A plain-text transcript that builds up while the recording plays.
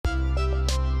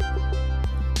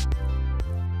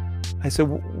I said,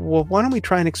 well, why don't we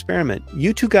try an experiment?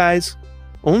 You two guys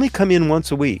only come in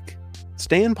once a week.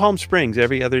 Stay in Palm Springs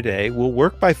every other day. We'll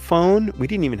work by phone. We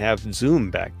didn't even have Zoom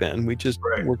back then. We just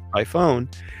worked by phone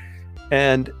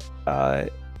and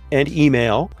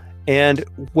email. And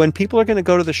when people are going to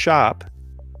go to the shop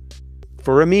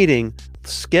for a meeting,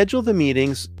 schedule the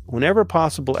meetings whenever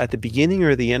possible at the beginning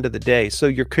or the end of the day. So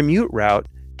your commute route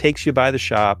takes you by the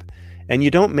shop and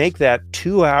you don't make that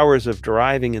 2 hours of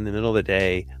driving in the middle of the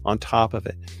day on top of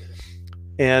it.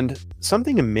 And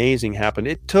something amazing happened.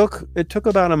 It took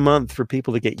about a month for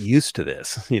people to get used to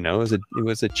this. You know, it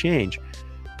was a change.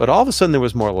 But all of a sudden there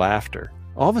was more laughter.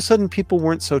 All of a sudden people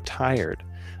weren't so tired.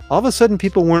 All of a sudden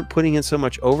people weren't putting in so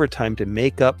much overtime to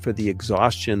make up for the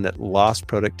exhaustion that lost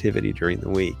productivity during the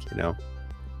week, you know.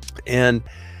 And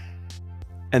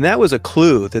that was a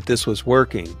clue that this was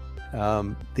working.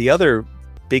 The other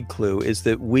big clue is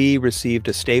that we received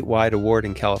a statewide award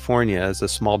in California as a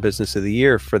Small Business of the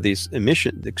Year for these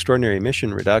extraordinary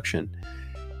emission reduction.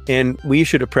 And we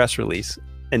issued a press release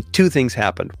and two things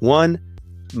happened. One,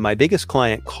 my biggest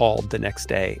client called the next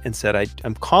day and said,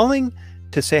 I'm calling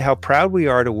to say how proud we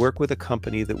are to work with a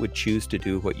company that would choose to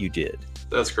do what you did.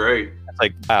 That's great. It's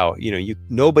like, wow, you know,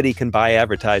 nobody can buy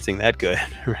advertising that good,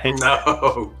 right?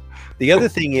 No. The other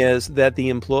thing is that the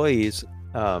employees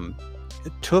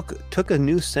took a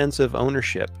new sense of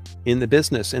ownership in the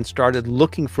business and started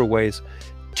looking for ways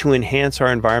to enhance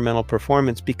our environmental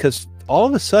performance, because all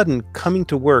of a sudden coming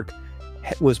to work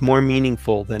was more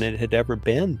meaningful than it had ever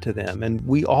been to them. And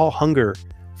we all hunger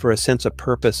for a sense of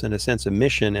purpose and a sense of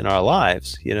mission in our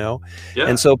lives, you know? Yeah.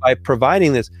 And so by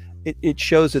providing this, it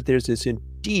shows that there's this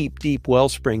deep, deep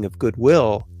wellspring of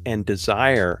goodwill and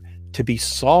desire to be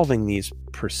solving these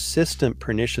persistent,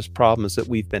 pernicious problems that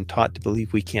we've been taught to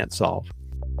believe we can't solve.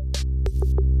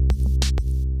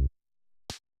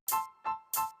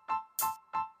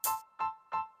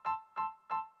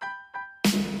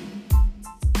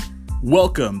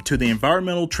 Welcome to the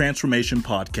Environmental Transformation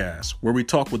Podcast, where we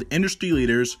talk with industry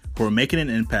leaders who are making an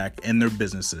impact in their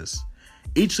businesses.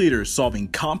 Each leader is solving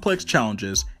complex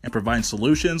challenges and providing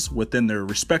solutions within their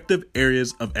respective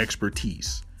areas of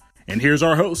expertise. And here's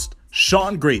our host,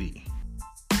 Sean Grady.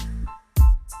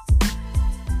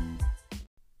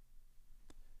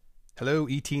 Hello,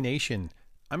 ET Nation.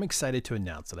 I'm excited to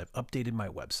announce that I've updated my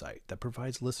website that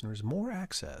provides listeners more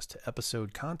access to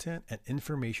episode content and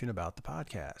information about the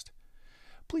podcast.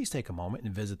 Please take a moment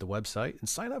and visit the website and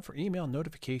sign up for email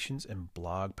notifications and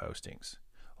blog postings.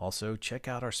 Also, check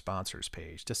out our sponsors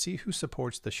page to see who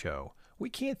supports the show. We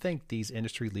can't thank these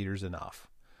industry leaders enough.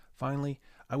 Finally,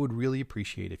 I would really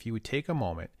appreciate if you would take a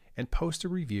moment and post a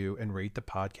review and rate the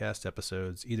podcast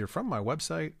episodes either from my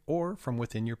website or from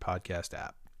within your podcast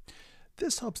app.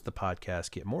 This helps the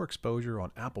podcast get more exposure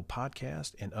on Apple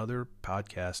Podcasts and other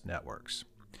podcast networks.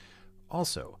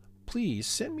 Also, please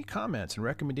send me comments and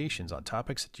recommendations on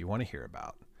topics that you want to hear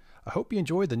about. I hope you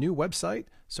enjoyed the new website,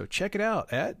 so check it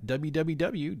out at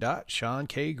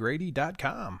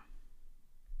www.seankgrady.com.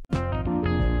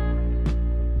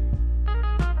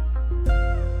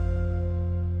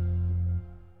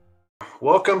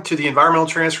 Welcome to the Environmental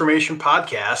Transformation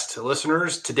Podcast.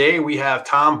 Listeners, today we have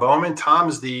Tom Bowman. Tom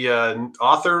is the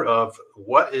author of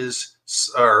What If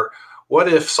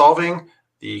Solving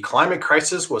the Climate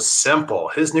Crisis Was Simple,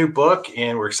 his new book,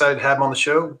 and we're excited to have him on the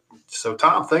show. So,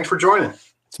 Tom, thanks for joining.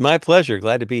 It's my pleasure.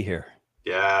 Glad to be here.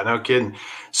 Yeah, no kidding.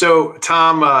 So,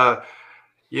 Tom,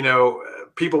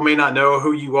 people may not know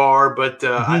who you are, but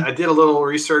I did a little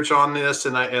research on this,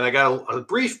 and I got a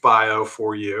brief bio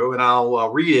for you, and I'll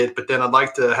read it. But then I'd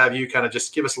like to have you kind of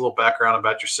just give us a little background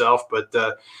about yourself. But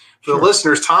for the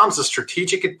listeners, Tom's a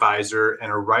strategic advisor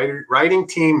and a writing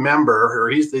team member, or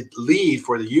he's the lead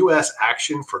for the U.S.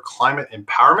 Action for Climate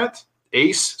Empowerment,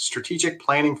 ACE Strategic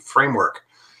Planning Framework,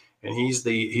 and he's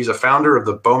a founder of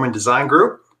the Bowman Design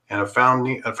Group and a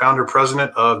founder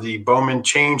president of the Bowman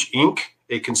Change Inc.,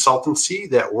 a consultancy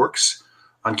that works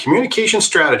on communication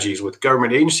strategies with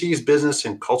government agencies, business,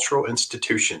 and cultural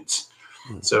institutions.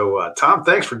 So, Tom,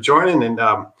 thanks for joining. And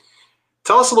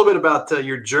tell us a little bit about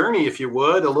your journey, if you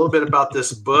would, a little bit about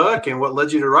this book and what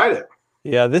led you to write it.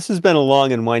 Yeah, this has been a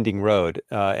long and winding road.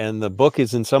 And the book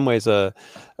is in some ways a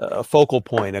focal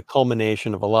point, a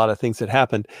culmination of a lot of things that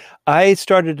happened. I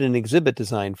started an exhibit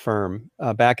design firm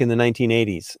back in the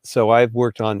 1980s. So I've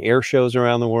worked on air shows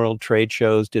around the world, trade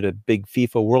shows, did a big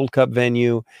FIFA World Cup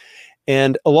venue.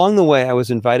 And along the way, I was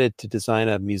invited to design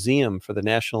a museum for the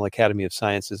National Academy of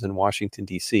Sciences in Washington,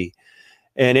 D.C.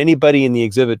 And anybody in the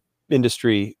exhibit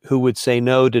industry who would say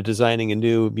no to designing a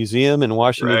new museum in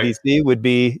Washington, D.C. would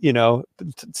be,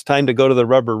 it's time to go to the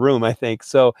rubber room, I think.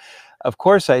 So Of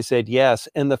course, I said yes.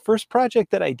 And the first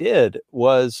project that I did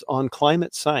was on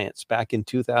climate science back in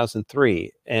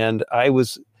 2003. And it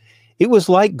was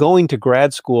like going to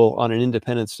grad school on an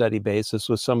independent study basis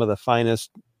with some of the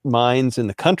finest minds in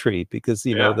the country, because,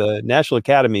 the National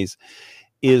Academies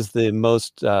is the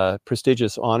most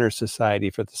prestigious honor society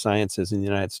for the sciences in the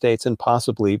United States and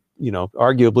possibly,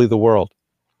 arguably the world.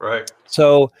 Right.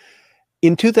 So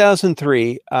in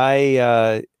 2003,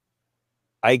 I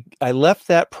left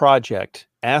that project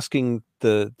asking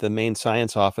the main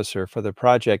science officer for the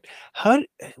project,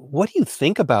 what do you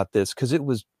think about this? Because it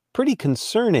was pretty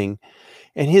concerning.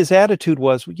 And his attitude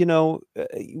was,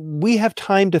 we have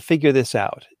time to figure this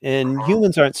out, and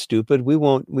humans aren't stupid. We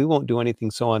won't do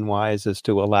anything so unwise as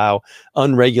to allow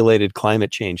unregulated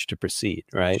climate change to proceed.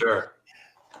 Right. Sure.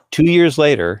 3 years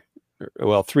later,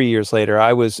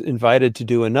 I was invited to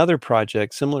do another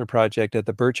project, similar project at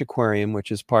the Birch Aquarium,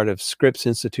 which is part of Scripps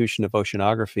Institution of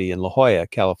Oceanography in La Jolla,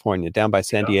 California, down by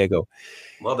San Diego.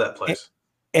 Love that place.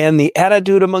 And the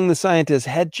attitude among the scientists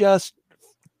had just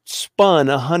spun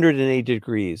 180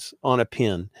 degrees on a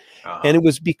pin. And it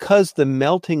was because the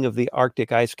melting of the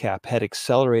Arctic ice cap had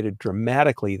accelerated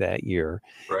dramatically that year.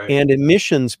 Right. And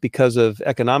emissions, because of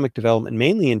economic development,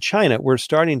 mainly in China, were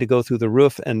starting to go through the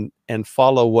roof and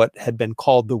follow what had been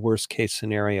called the worst case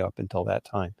scenario up until that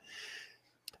time.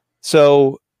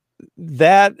 So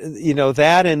that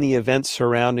and the events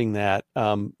surrounding that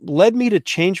led me to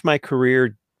change my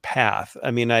career path.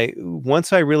 I mean,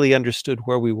 once I really understood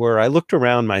where we were, I looked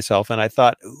around myself and I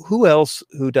thought, who else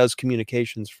who does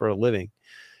communications for a living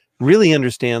really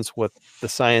understands what the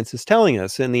science is telling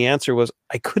us? And the answer was,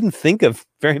 I couldn't think of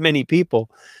very many people.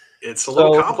 It's a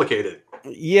little complicated.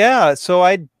 Yeah. So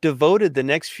I devoted the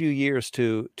next few years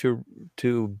to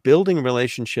building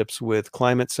relationships with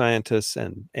climate scientists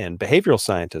and behavioral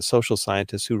scientists, social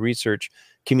scientists who research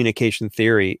communication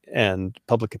theory and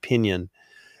public opinion.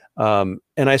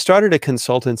 And I started a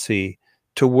consultancy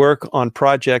to work on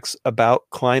projects about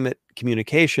climate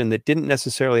communication that didn't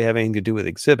necessarily have anything to do with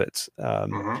exhibits.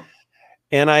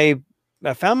 And I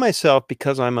found myself,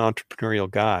 because I'm an entrepreneurial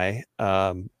guy,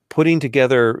 bringing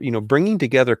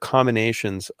together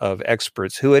combinations of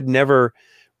experts who had never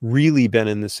really been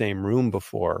in the same room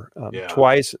before.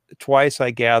 Twice I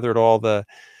gathered all the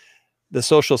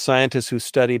social scientists who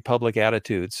studied public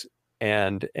attitudes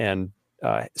and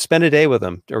spent a day with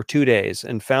them, or 2 days,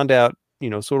 and found out,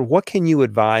 sort of what can you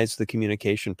advise the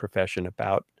communication profession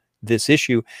about this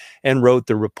issue, and wrote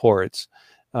the reports.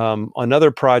 Another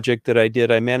project that I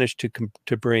did, I managed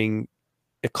to bring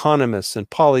economists and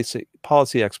policy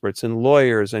experts and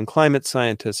lawyers and climate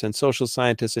scientists and social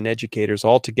scientists and educators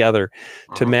all together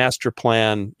to master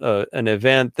plan an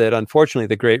event that, unfortunately,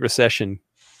 the Great Recession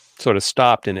sort of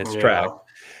stopped in its track.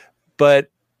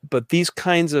 But these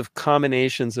kinds of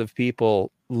combinations of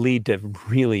people lead to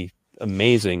really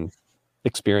amazing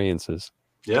experiences.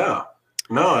 Yeah,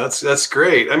 no, that's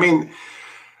great. I mean,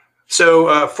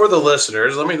 so for the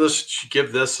listeners, let me just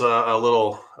give this a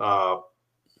little.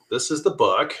 This is the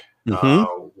book.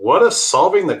 What if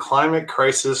solving the climate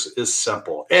crisis is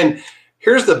simple? And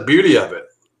here's the beauty of it.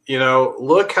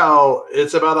 Look how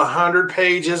it's about 100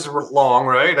 pages long,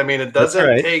 right? I mean, it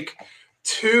doesn't take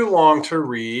too long to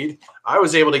read. I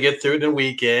was able to get through it in a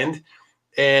weekend,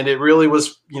 and it really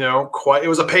was, it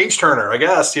was a page turner, I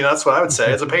guess. That's what I would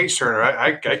say. It's a page turner.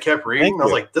 I kept reading. I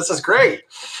was like, this is great.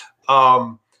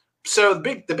 So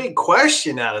the big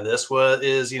question out of this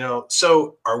is,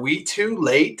 so are we too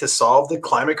late to solve the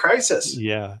climate crisis?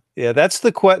 Yeah. That's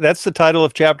the title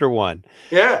of chapter 1.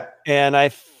 Yeah. And I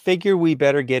figure we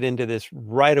better get into this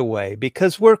right away,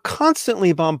 because we're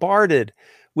constantly bombarded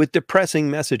with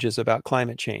depressing messages about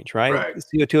climate change, right?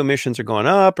 CO2 emissions are going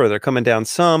up, or they're coming down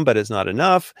some, but it's not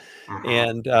enough.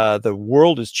 And the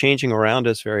world is changing around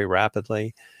us very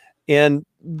rapidly. And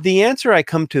the answer I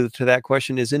come to that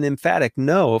question is an emphatic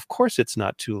no. Of course it's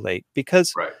not too late,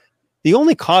 because the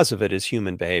only cause of it is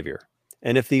human behavior.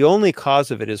 And if the only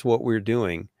cause of it is what we're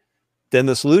doing, then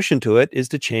the solution to it is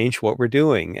to change what we're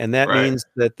doing. And that means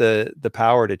that the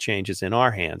power to change is in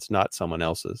our hands, not someone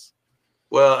else's.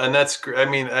 Well, and that's, I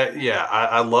mean,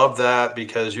 I love that,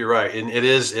 because you're right. And it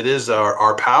is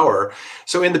our power.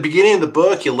 So in the beginning of the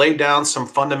book, you laid down some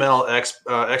fundamental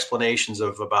explanations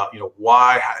about,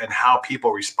 why and how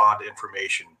people respond to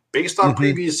information based on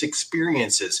previous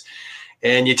experiences.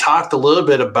 And you talked a little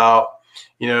bit about,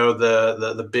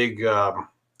 the big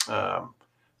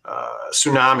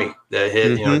tsunami that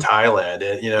hit, Thailand,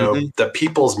 and, the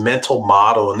people's mental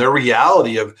model and their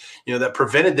reality of, that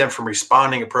prevented them from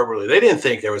responding appropriately. They didn't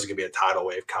think there was going to be a tidal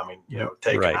wave coming,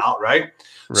 take them out. Right.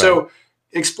 So,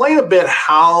 explain a bit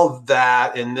how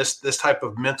that and this type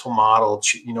of mental model,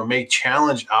 may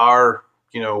challenge our,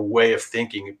 way of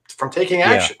thinking from taking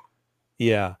action.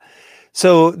 Yeah.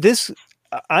 So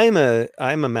I'm a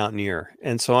mountaineer,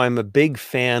 and so I'm a big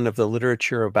fan of the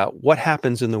literature about what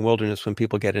happens in the wilderness when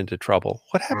people get into trouble.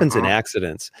 What happens in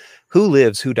accidents? Who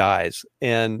lives? Who dies?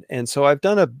 And so I've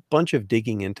done a bunch of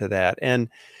digging into that, and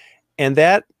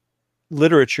that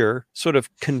literature sort of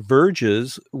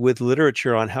converges with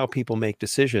literature on how people make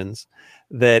decisions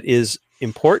that is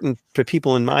important to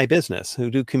people in my business who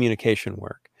do communication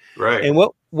work. Right. And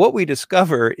what we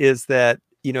discover is that,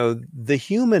 the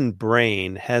human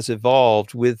brain has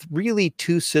evolved with really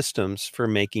two systems for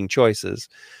making choices.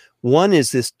 One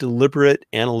is this deliberate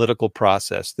analytical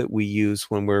process that we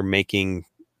use when we're making,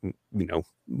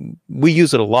 we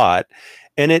use it a lot,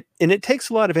 and it takes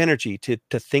a lot of energy to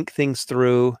think things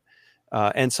through.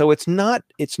 And so it's not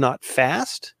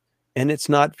fast, and it's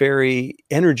not very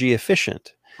energy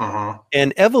efficient.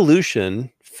 And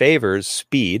evolution favors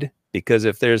speed, because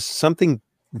if there's something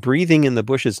breathing in the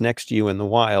bushes next to you in the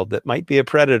wild that might be a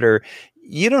predator,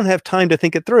 you don't have time to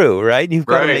think it through, right? You've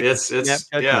got to make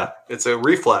it's a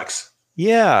reflex.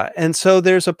 Yeah. And so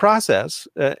there's a process,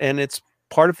 and it's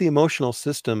part of the emotional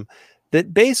system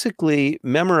that basically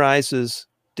memorizes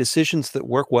decisions that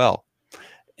work well.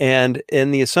 And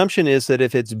the assumption is that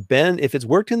if it's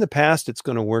worked in the past, it's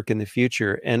going to work in the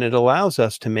future, and it allows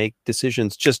us to make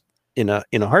decisions just in a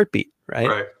heartbeat, right?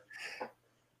 Right.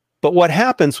 But what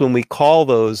happens when we call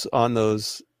on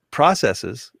those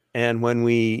processes, and when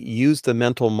we use the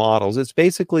mental models, it's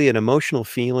basically an emotional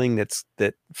feeling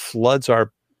that floods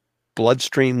our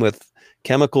bloodstream with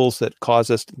chemicals that cause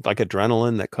us, like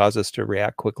adrenaline, that cause us to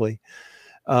react quickly.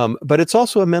 But it's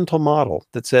also a mental model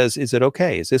that says, is it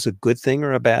okay? Is this a good thing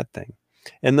or a bad thing?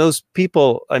 And those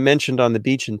people I mentioned on the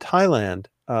beach in Thailand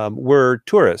were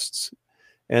tourists.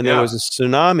 And there was a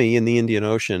tsunami in the Indian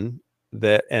Ocean,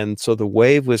 and so the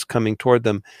wave was coming toward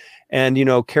them. And,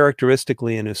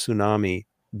 characteristically in a tsunami,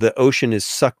 the ocean is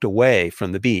sucked away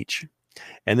from the beach,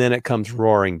 and then it comes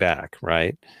roaring back,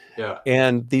 right? Yeah.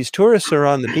 And these tourists are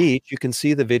on the beach. You can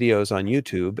see the videos on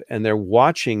YouTube, and they're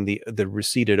watching the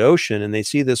receded ocean, and they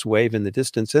see this wave in the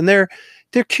distance, and they're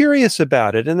curious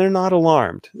about it, and they're not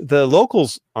alarmed. The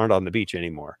locals aren't on the beach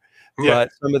anymore, but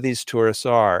some of these tourists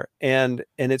are. And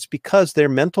it's because their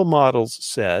mental models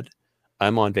said,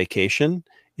 I'm on vacation.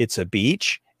 It's a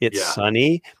beach. It's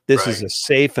sunny. This is a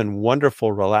safe and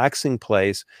wonderful, relaxing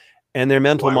place. And their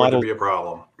mental model would there be a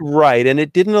problem? Right. And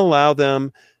it didn't allow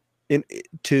them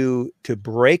to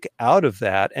break out of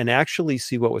that and actually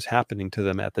see what was happening to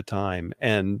them at the time.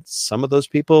 And some of those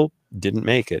people didn't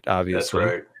make it, obviously.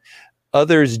 That's right.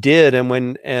 Others did,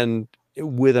 and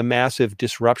with a massive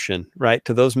disruption, right?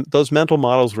 To those mental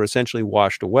models were essentially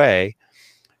washed away,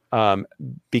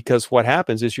 because what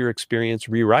happens is your experience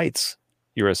rewrites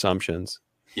your assumptions.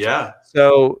 Yeah.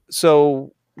 So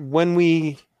when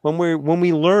we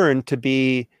learn to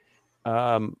be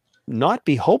not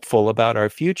be hopeful about our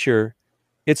future,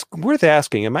 it's worth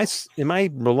asking, am I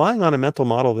relying on a mental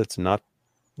model that's not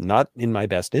in my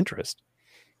best interest?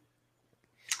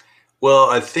 Well,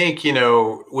 I think,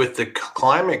 with the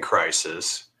climate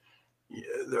crisis,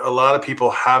 a lot of people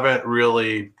haven't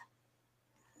really,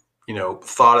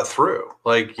 thought it through.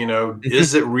 Like,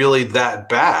 is it really that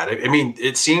bad? I mean,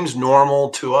 it seems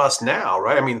normal to us now,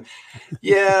 right? I mean,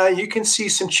 yeah, you can see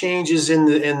some changes in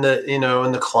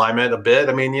the climate a bit.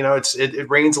 I mean, it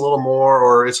rains a little more,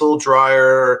 or it's a little drier,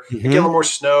 or I get a little more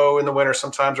snow in the winter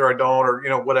sometimes, or I don't,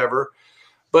 or whatever.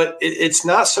 But it's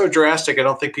not so drastic. I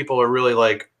don't think people are really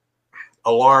like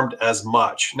alarmed as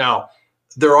much. Now,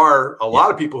 there are a lot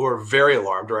of people who are very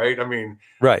alarmed, right? I mean,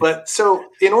 right. But so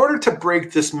in order to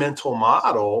break this mental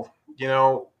model,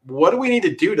 what do we need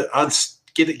to do to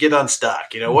get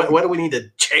unstuck? What do we need to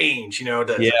change,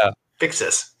 to fix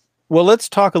this? Well, let's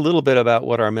talk a little bit about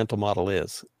what our mental model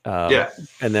is. And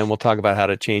then we'll talk about how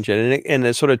to change it. And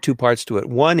there's sort of two parts to it.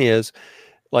 One is,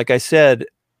 like I said,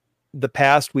 the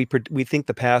past, we think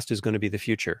the past is going to be the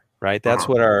future, right? That's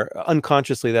what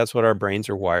unconsciously, that's what our brains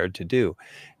are wired to do.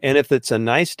 And if it's a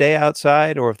nice day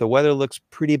outside, or if the weather looks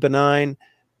pretty benign,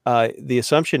 the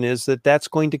assumption is that that's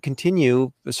going to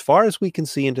continue as far as we can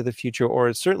see into the future,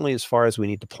 or certainly as far as we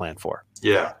need to plan for.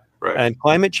 Yeah, right. And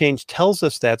climate change tells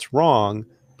us that's wrong,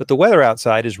 but the weather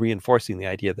outside is reinforcing the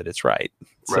idea that it's right.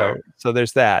 So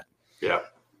there's that. Yeah.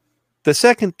 The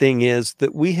second thing is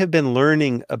that we have been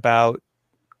learning about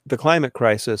the climate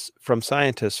crisis from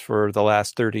scientists for the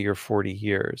last 30 or 40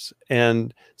 years.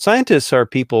 And scientists are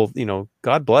people,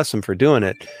 God bless them for doing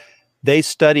it. They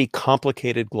study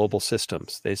complicated global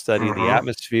systems. They study the Mm-hmm.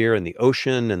 atmosphere and the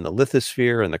ocean and the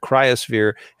lithosphere and the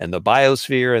cryosphere and the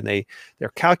biosphere. And they're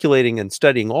calculating and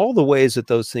studying all the ways that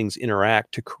those things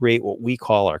interact to create what we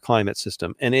call our climate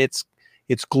system. And it's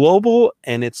global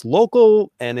and it's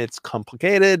local and it's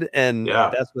complicated. And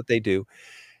Yeah. that's what they do.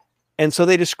 And so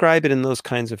they describe it in those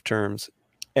kinds of terms.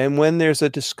 And when there's a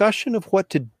discussion of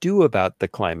what to do about the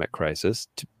climate crisis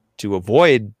to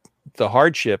avoid the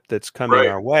hardship that's coming Right.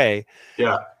 our way,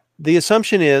 Yeah. the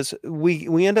assumption is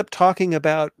we end up talking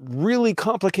about really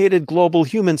complicated global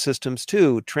human systems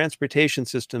too, transportation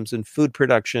systems and food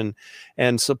production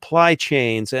and supply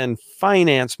chains and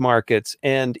finance markets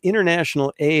and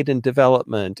international aid and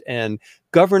development and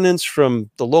governance from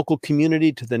the local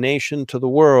community to the nation to the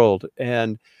world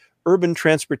and urban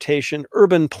transportation,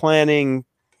 urban planning,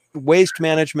 waste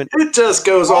management. It just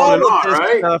goes All on and of on, this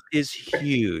right? stuff is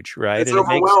huge, right? It's And it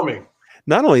makes overwhelming.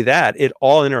 not only that, it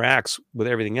all interacts with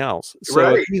everything else. So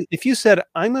Right. if you said,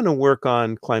 I'm going to work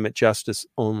on climate justice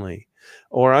only,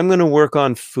 or I'm going to work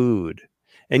on food,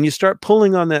 and you start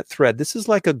pulling on that thread, this is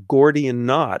like a Gordian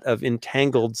knot of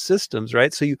entangled systems,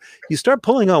 right? So you start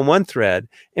pulling on one thread,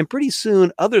 and pretty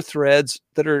soon other threads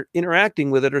that are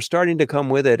interacting with it are starting to come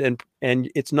with it. And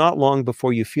it's not long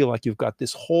before you feel like you've got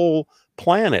this whole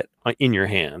planet in your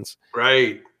hands.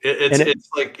 Right. It's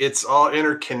like it's all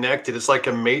interconnected. It's like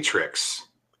a matrix.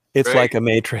 It's right? like a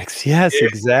matrix. Yes, Yeah.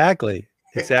 exactly.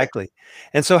 Exactly.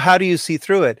 And so how do you see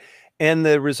through it? And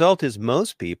the result is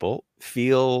most people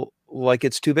feel like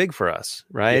it's too big for us,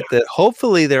 right? Yeah. That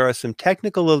hopefully there are some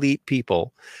technical elite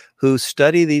people who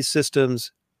study these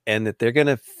systems and that they're going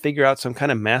to figure out some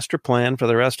kind of master plan for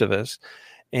the rest of us.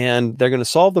 And they're going to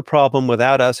solve the problem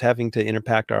without us having to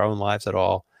impact our own lives at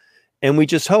all. And we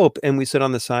just hope, and we sit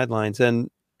on the sidelines.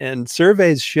 And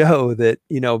surveys show that,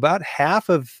 about half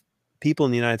of people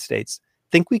in the United States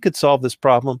think we could solve this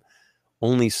problem.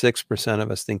 Only 6%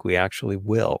 of us think we actually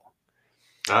will.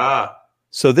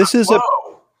 So this is a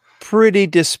pretty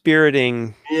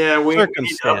dispiriting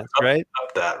circumstance, right?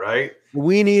 Up that, right?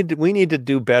 We need to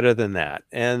do better than that.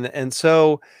 And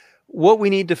so what we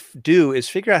need to do is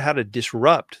figure out how to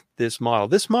disrupt this model.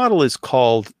 This model is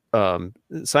called,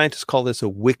 scientists call this a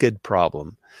wicked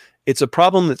problem. It's a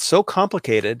problem that's so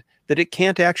complicated that it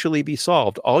can't actually be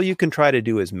solved. All you can try to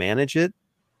do is manage it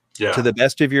to the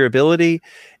best of your ability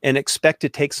and expect to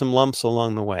take some lumps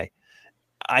along the way.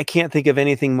 I can't think of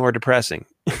anything more depressing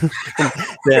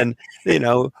than,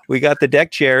 we got the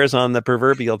deck chairs on the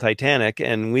proverbial Titanic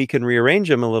and we can rearrange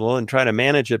them a little and try to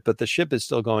manage it, but the ship is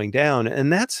still going down.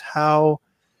 And that's how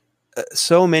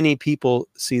so many people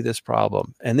see this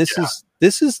problem. And this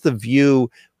is the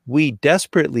view we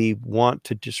desperately want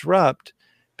to disrupt,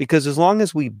 because as long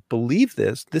as we believe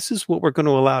this is what we're going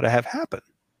to allow to have happen.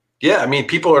 Yeah, I mean,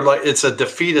 people are like, it's a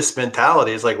defeatist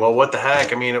mentality. It's like, well, what the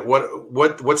heck? I mean,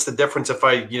 what's the difference if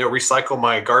I, recycle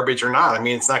my garbage or not? I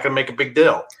mean, it's not going to make a big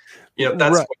deal.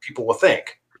 That's what people will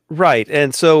think. Right.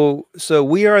 And so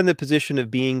we are in the position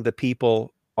of being the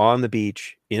people on the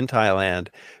beach in Thailand.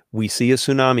 We see a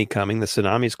tsunami coming. The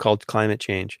tsunami is called climate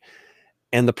change.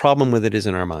 And the problem with it is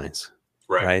in our minds.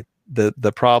 Right.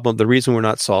 The problem, the reason we're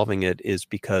not solving it is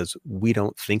because we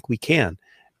don't think we can.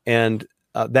 And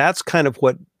that's kind of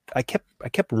what I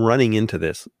kept running into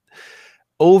this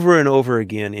over and over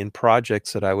again in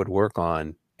projects that I would work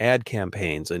on, ad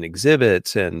campaigns and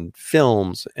exhibits and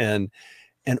films, and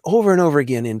over and over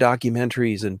again in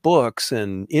documentaries and books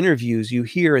and interviews. You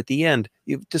hear at the end,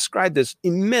 you've described this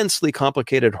immensely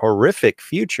complicated, horrific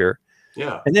future.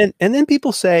 Yeah. And then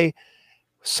people say,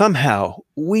 somehow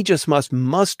we just must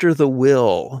muster the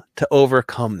will to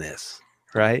overcome this.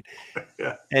 Right.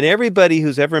 Yeah. And everybody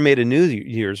who's ever made a New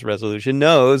Year's resolution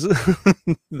knows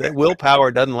that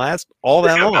willpower doesn't last all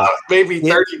that long. Maybe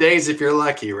 30 days if you're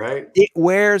lucky, right? It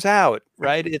wears out,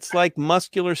 right? It's like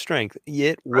muscular strength.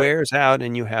 It wears out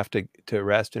and you have to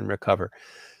rest and recover.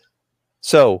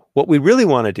 So what we really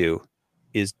want to do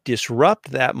is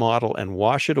disrupt that model and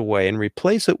wash it away and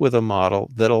replace it with a model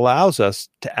that allows us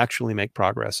to actually make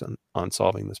progress on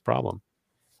solving this problem.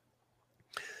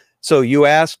 So you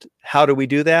asked, how do we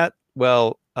do that?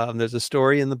 Well, there's a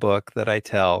story in the book that I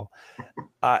tell.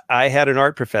 I had an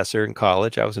art professor in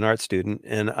college. I was an art student,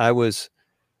 and I was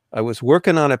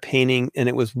working on a painting, and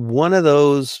it was one of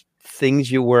those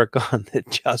things you work on that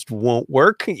just won't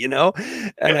work, And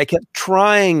I kept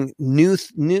trying new.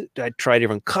 I tried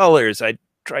different colors. I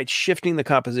tried shifting the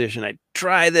composition. I'd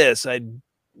try this. I'd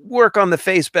work on the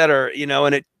face better,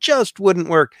 and it just wouldn't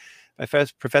work. My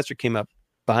professor came up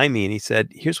behind me and he said,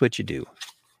 here's what you do.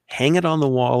 Hang it on the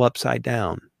wall upside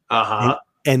down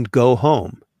and go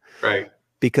home. Right.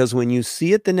 Because when you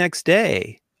see it the next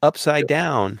day, upside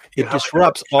down. It Yeah,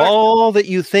 disrupts all that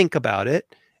you think about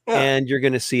it, yeah. and you're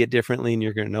going to see it differently, and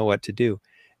you're going to know what to do.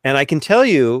 And I can tell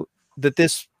you that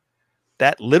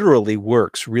that literally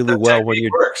works really well when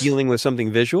you're dealing with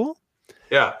something visual.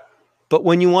 Yeah. But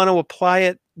when you want to apply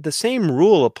it, the same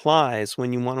rule applies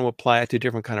when you want to apply it to a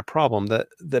different kind of problem.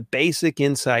 The basic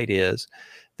insight is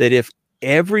that if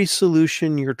every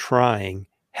solution you're trying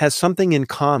has something in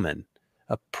common,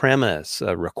 a premise,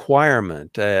 a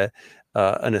requirement, an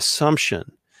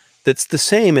assumption that's the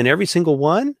same in every single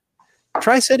one,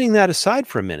 try setting that aside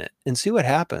for a minute and see what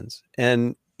happens.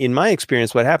 And in my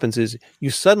experience, what happens is you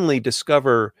suddenly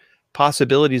discover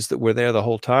possibilities that were there the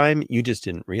whole time. You just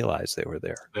didn't realize they were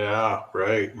there. Yeah,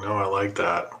 right. No, I like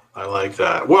that. I like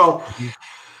that. Well,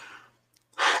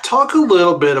 talk a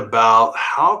little bit about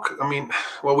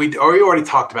we already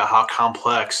talked about how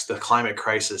complex the climate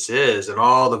crisis is and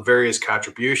all the various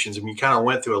contributions. And we kind of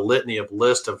went through a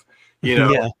list of,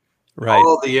 Yeah, right.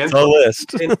 all the input. The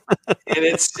list. and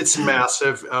it's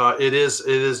massive. It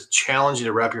is challenging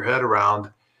to wrap your head around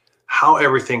how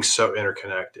everything's so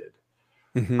interconnected.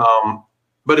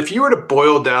 But if you were to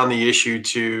boil down the issue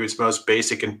to its most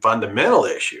basic and fundamental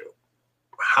issue,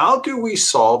 how do we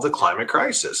solve the climate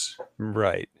crisis?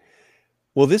 Right.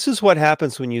 Well, this is what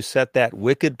happens when you set that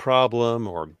wicked problem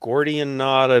or Gordian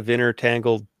knot of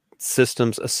intertangled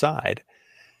systems aside.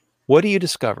 What do you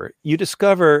discover? You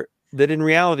discover that in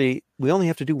reality, we only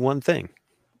have to do one thing.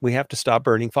 We have to stop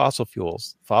burning fossil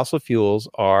fuels. Fossil fuels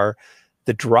are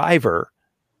the driver,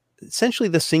 essentially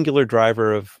the singular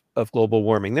driver of global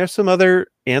warming. There's some other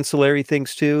ancillary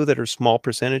things too that are small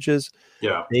percentages.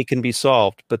 Yeah. They can be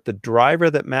solved. But the driver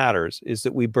that matters is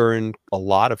that we burn a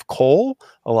lot of coal,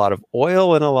 a lot of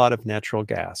oil, and a lot of natural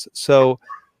gas. So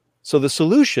the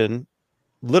solution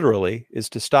literally is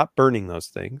to stop burning those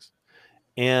things.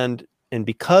 And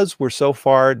because we're so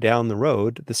far down the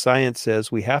road, the science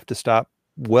says we have to stop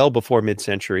well before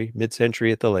mid-century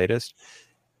at the latest.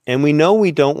 And we know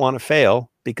we don't want to fail,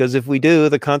 because if we do,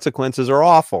 the consequences are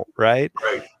awful, right?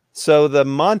 Right. So the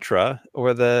mantra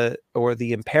or the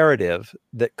imperative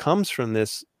that comes from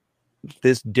this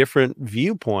different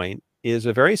viewpoint is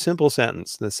a very simple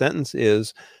sentence. The sentence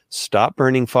is stop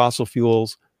burning fossil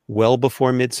fuels well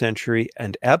before mid-century,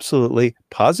 and absolutely,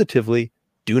 positively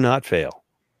do not fail.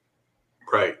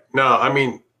 Right. No, I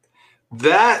mean,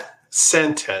 that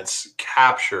sentence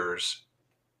captures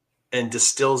and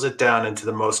distills it down into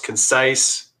the most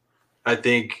concise, I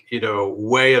think,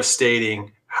 way of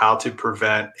stating how to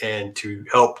prevent and to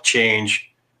help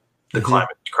change the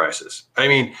climate crisis. I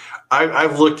mean,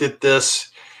 I've looked at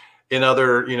this in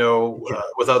other,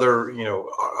 with other,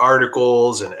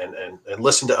 articles and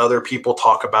listened to other people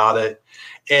talk about it,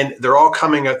 and they're all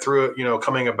coming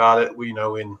about it,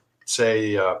 in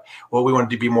say, we want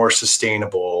to be more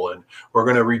sustainable, and we're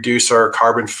going to reduce our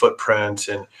carbon footprint,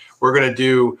 and we're going to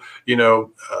do,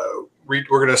 we're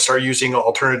going to start using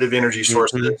alternative energy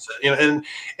sources, and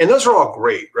those are all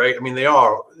great, right? I mean, they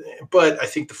are, but I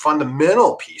think the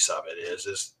fundamental piece of it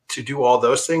is to do all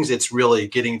those things. It's really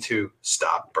getting to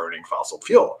stop burning fossil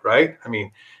fuel, right? I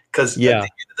mean, because at the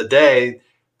end of the day,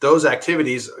 those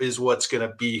activities is what's going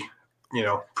to be,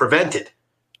 prevented.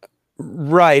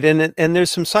 Right. And there's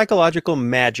some psychological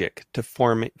magic to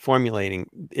formulating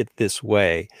it this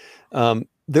way.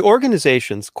 The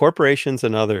organizations, corporations,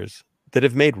 and others that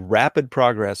have made rapid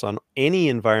progress on any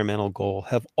environmental goal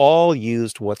have all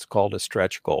used what's called a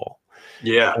stretch goal.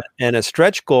 Yeah. And a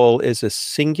stretch goal is a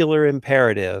singular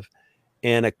imperative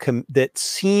and that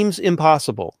seems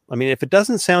impossible. I mean, if it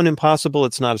doesn't sound impossible,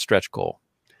 it's not a stretch goal.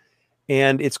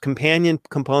 And its companion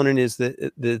component is that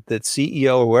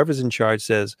CEO or whoever's in charge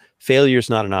says failure is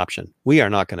not an option. We are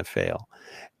not going to fail.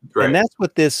 Right. And that's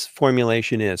what this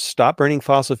formulation is. Stop burning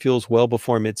fossil fuels well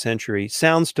before mid-century.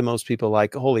 Sounds to most people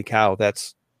like, holy cow,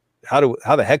 that's how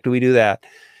the heck do we do that?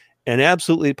 And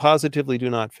absolutely, positively do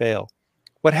not fail.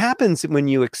 What happens when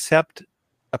you accept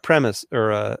a premise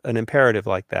or an imperative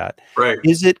like that, right,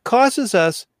 is it causes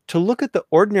us to look at the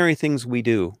ordinary things we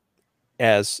do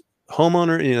as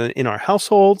homeowner in our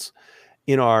households,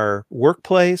 in our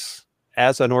workplace,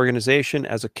 as an organization,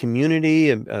 as a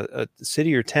community, a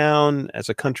city or town, as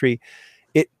a country.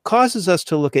 It causes us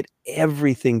to look at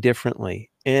everything differently,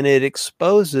 and it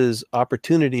exposes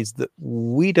opportunities that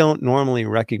we don't normally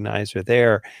recognize are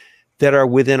there, that are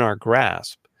within our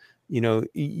grasp.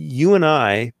 You and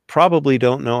I probably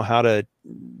don't know how to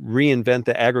reinvent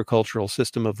the agricultural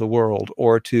system of the world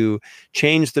or to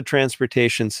change the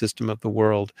transportation system of the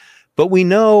world, but we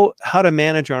know how to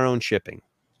manage our own shipping,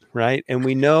 right? And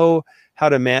we know how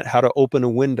to open a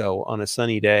window on a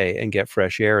sunny day and get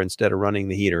fresh air instead of running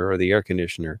the heater or the air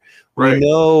conditioner. Right.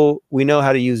 We know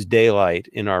how to use daylight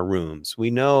in our rooms.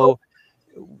 We know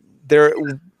there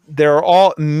are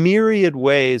all myriad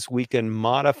ways we can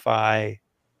modify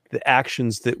the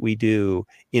actions that we do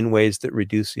in ways that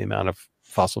reduce the amount of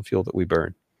fossil fuel that we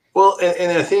burn. Well,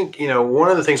 and I think, one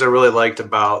of the things I really liked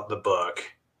about the book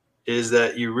is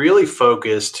that you really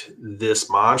focused this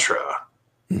mantra,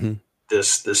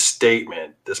 this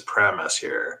statement, this premise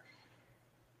here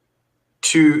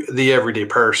to the everyday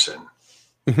person.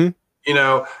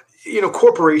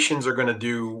 Corporations are going to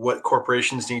do what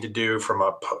corporations need to do from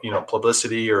a,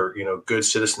 publicity or, good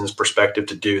citizens perspective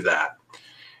to do that.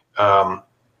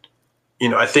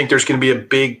 I think there's going to be a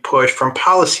big push from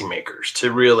policymakers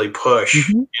to really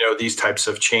push, these types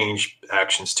of change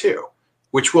actions too,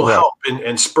 which will help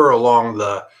and spur along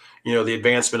the, the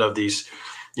advancement of these,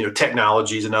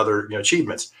 technologies and other,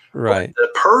 achievements. Right. But the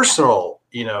personal,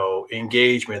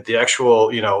 engagement, the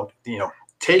actual,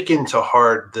 taking to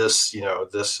heart this,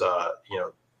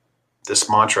 this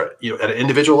mantra, at an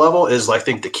individual level is, I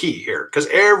think, the key here, because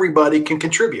everybody can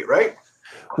contribute, right?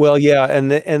 Well, yeah,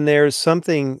 and there's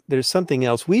something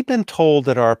else. We've been told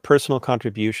that our personal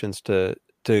contributions to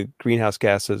greenhouse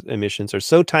gas emissions are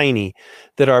so tiny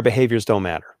that our behaviors don't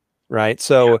matter, right?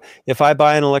 So if I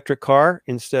buy an electric car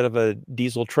instead of a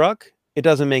diesel truck, it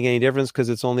doesn't make any difference because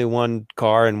it's only one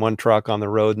car and one truck on the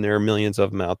road, and there are millions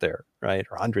of them out there, right?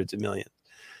 Or hundreds of millions.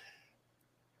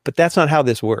 But that's not how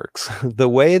this works. The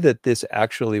way that this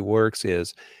actually works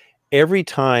is every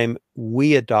time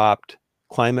we adopt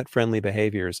climate-friendly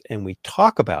behaviors and we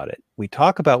talk about it, we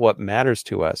talk about what matters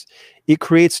to us, it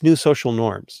creates new social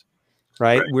norms,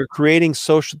 right? We're creating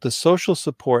the social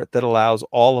support that allows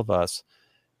all of us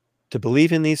to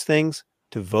believe in these things,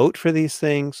 to vote for these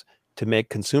things, to make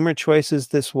consumer choices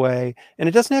this way. And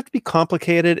it doesn't have to be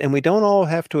complicated, and we don't all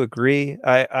have to agree.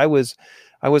 I was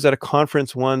at a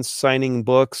conference once signing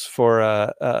books for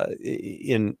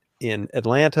in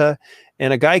Atlanta,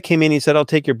 and a guy came in, he said, "I'll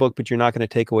take your book, but you're not going to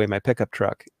take away my pickup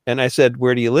truck." And I said,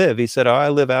 "Where do you live?" He said, "Oh, I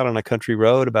live out on a country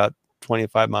road about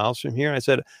 25 miles from here." I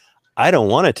said, "I don't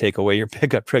want to take away your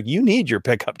pickup truck. You need your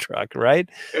pickup truck, right?"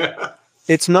 Yeah.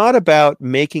 It's not about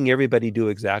making everybody do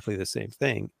exactly the same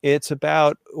thing. It's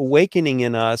about awakening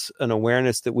in us an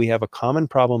awareness that we have a common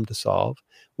problem to solve.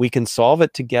 We can solve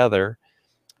it together,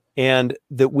 and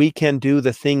that we can do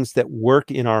the things that work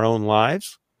in our own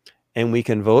lives. And we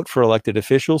can vote for elected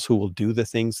officials who will do the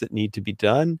things that need to be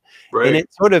done. Right. And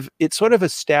it sort of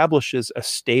establishes a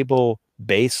stable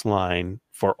baseline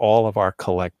for all of our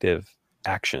collective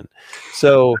action.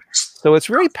 So it's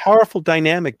a very powerful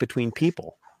dynamic between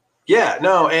people. Yeah,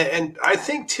 no. And I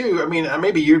think too, I mean,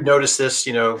 maybe you've noticed this,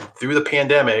 through the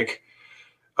pandemic,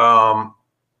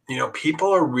 people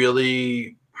are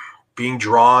really being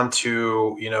drawn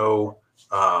to,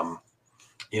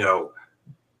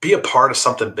 be a part of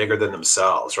something bigger than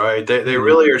themselves, right? They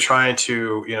really are trying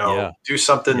to, do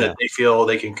something that they feel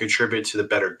they can contribute to the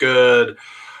better good.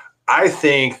 I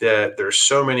think that there's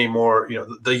so many more,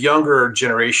 the younger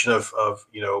generation of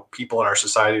people in our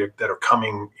society that are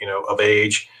coming, of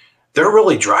age, they're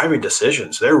really driving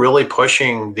decisions. They're really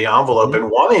pushing the envelope and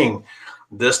wanting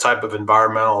this type of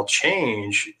environmental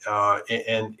change,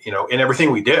 in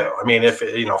everything we do. I mean, if,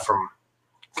 from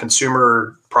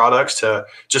consumer products to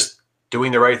just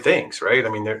doing the right things, right? I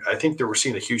mean, I think that we're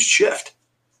seeing a huge shift.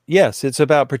 Yes, it's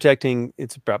about protecting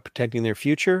their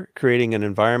future, creating an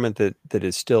environment that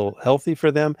is still healthy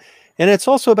for them. And it's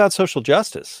also about social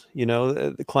justice,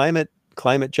 the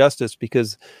climate justice,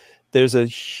 because there's a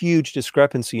huge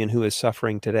discrepancy in who is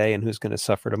suffering today and who's going to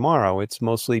suffer tomorrow. It's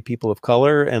mostly people of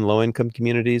color and low-income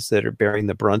communities that are bearing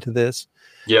the brunt of this.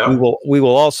 Yeah, we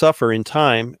will all suffer in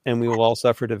time, and we will all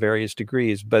suffer to various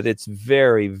degrees, but it's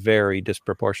very, very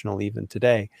disproportional even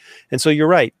today. And so you're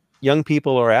right. Young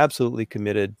people are absolutely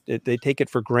committed. They take it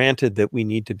for granted that we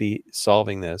need to be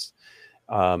solving this.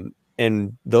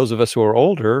 And those of us who are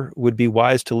older would be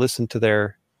wise to listen to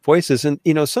their voices. And,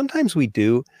 sometimes we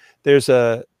do.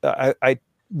 I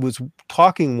was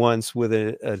talking once with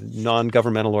a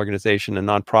non-governmental organization, a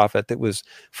nonprofit that was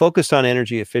focused on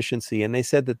energy efficiency. And they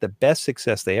said that the best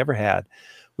success they ever had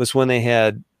was when they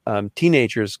had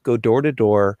teenagers go door to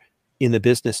door in the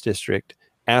business district,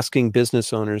 asking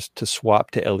business owners to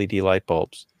swap to LED light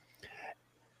bulbs.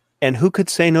 And who could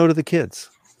say no to the kids,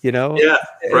 Yeah,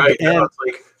 right. And, it's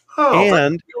like, that's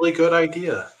a really good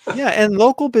idea. Yeah. And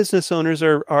local business owners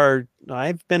are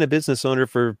I've been a business owner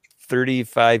for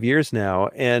 35 years now,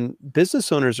 and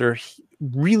business owners are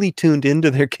really tuned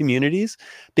into their communities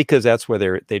because that's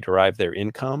where they derive their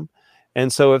income.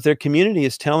 And so if their community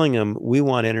is telling them, we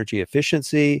want energy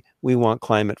efficiency, we want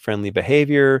climate friendly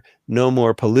behavior, no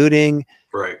more polluting.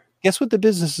 Right. Guess what the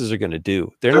businesses are going to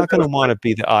do? They're not going to want to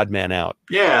be the odd man out.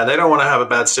 Yeah. They don't want to have a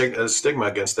bad stigma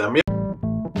against them. Yeah.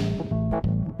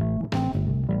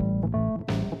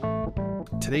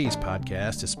 Today's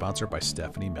podcast is sponsored by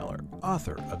Stephanie Miller,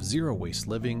 author of Zero Waste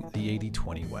Living, the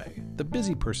 80-20 Way, the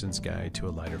busy person's guide to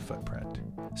a lighter footprint.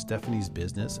 Stephanie's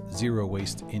business, Zero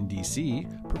Waste in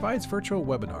DC, provides virtual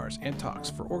webinars and talks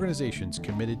for organizations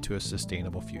committed to a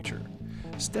sustainable future.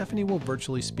 Stephanie will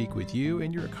virtually speak with you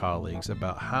and your colleagues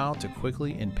about how to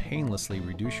quickly and painlessly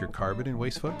reduce your carbon and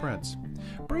waste footprints.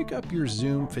 Break up your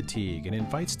Zoom fatigue and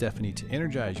invite Stephanie to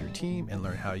energize your team and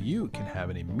learn how you can have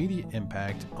an immediate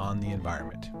impact on the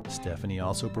environment. Stephanie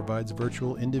also provides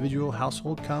virtual individual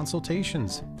household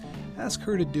consultations. Ask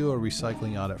her to do a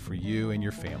recycling audit for you and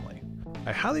your family.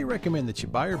 I highly recommend that you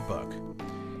buy her book.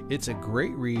 It's a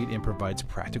great read and provides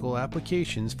practical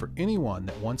applications for anyone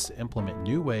that wants to implement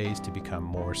new ways to become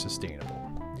more sustainable.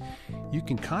 You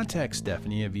can contact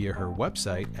Stephanie via her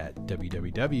website at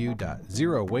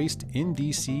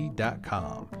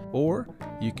www.zerowasteindc.com, or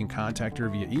you can contact her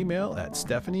via email at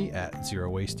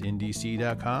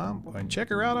stephanie@zerowasteindc.com, and check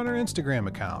her out on her Instagram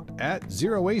account at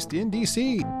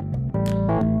zerowasteindc.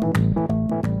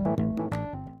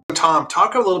 Tom,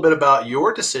 talk a little bit about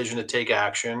your decision to take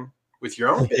action with your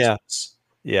own business.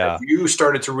 Yeah. You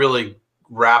started to really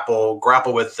grapple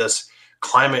with this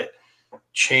climate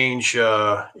change,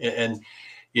 and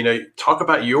talk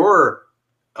about your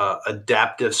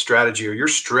adaptive strategy or your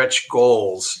stretch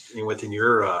goals within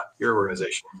your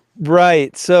organization.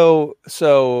 Right. So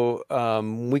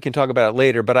we can talk about it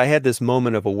later, but I had this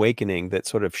moment of awakening that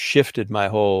sort of shifted my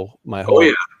whole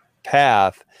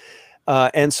path.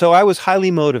 And so I was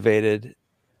highly motivated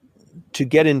to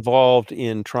get involved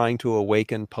in trying to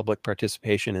awaken public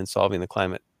participation in solving the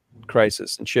climate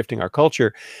crisis and shifting our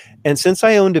culture. And since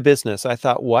I owned a business, I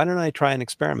thought, why don't I try an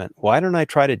experiment? Why don't I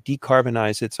try to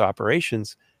decarbonize its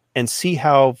operations and see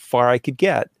how far I could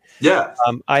get? Yeah.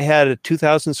 I had a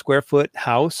 2,000 square foot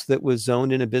house that was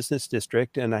zoned in a business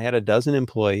district, and I had a dozen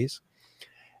employees.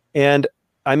 And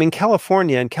I'm in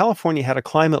California, and California had a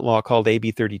climate law called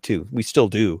AB 32. We still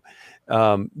do.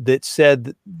 That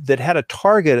said that had a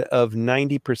target of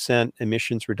 90%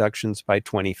 emissions reductions by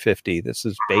 2050. This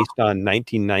is based on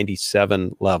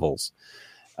 1997 levels.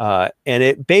 And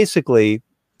it basically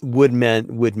would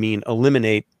mean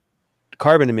eliminate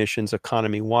carbon emissions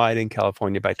economy-wide in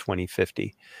California by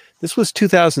 2050. This was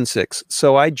 2006.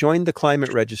 So I joined the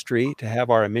climate registry to have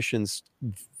our emissions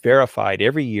verified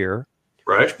every year,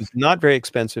 right? Which was not very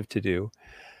expensive to do.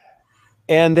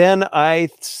 And then I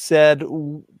said,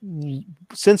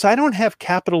 since I don't have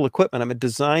capital equipment, I'm a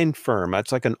design firm.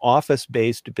 It's like an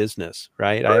office-based business,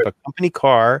 right? I have a company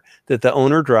car that the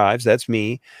owner drives. That's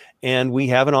me. And we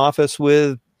have an office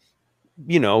with,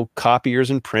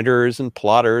 copiers and printers and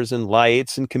plotters and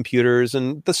lights and computers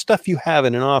and the stuff you have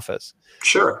in an office.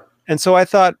 Sure. And so I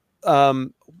thought,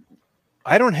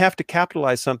 I don't have to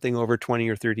capitalize something over 20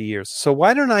 or 30 years. So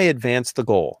why don't I advance the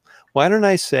goal? Why don't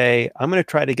I say, I'm going to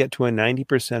try to get to a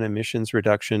 90% emissions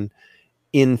reduction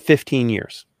in 15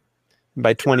 years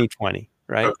by 2020,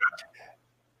 right? Okay.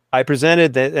 I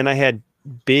presented that, and I had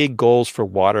big goals for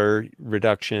water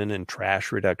reduction and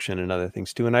trash reduction and other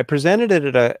things too. And I presented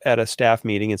it at a staff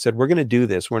meeting and said, we're going to do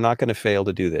this. We're not going to fail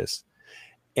to do this.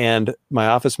 And my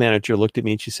office manager looked at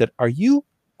me and she said, are you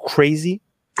crazy?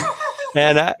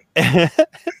 And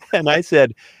I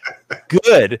said,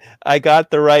 good, I got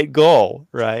the right goal,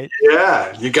 right?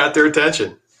 Yeah, you got their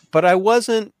attention. But I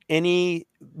wasn't any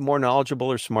more knowledgeable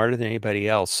or smarter than anybody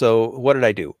else. So what did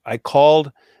I do? I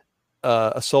called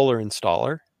a solar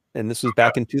installer, and this was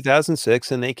back in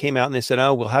 2006, and they came out and they said,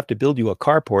 oh, we'll have to build you a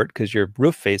carport because your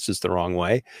roof faces the wrong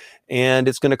way, and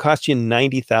it's going to cost you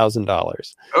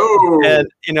 $90,000. Oh. And,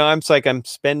 I'm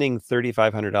spending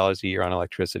 $3,500 a year on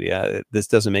electricity. This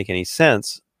doesn't make any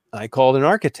sense. I called an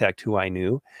architect who I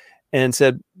knew and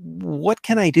said, what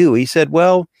can I do? He said,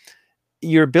 well,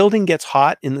 your building gets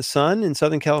hot in the sun in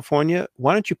Southern California.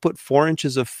 Why don't you put 4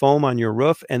 inches of foam on your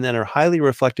roof and then a highly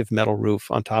reflective metal roof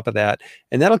on top of that?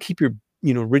 And that'll keep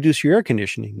reduce your air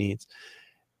conditioning needs.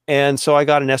 And so I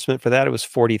got an estimate for that. It was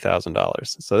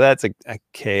 $40,000. So that's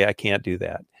okay. I can't do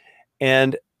that.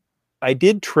 And I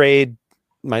did trade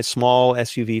my small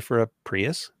SUV for a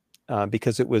Prius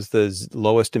because it was the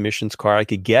lowest emissions car I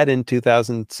could get in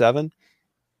 2007.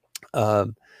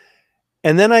 And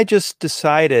then I just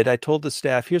decided, I told the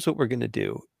staff, here's what we're going to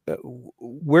do.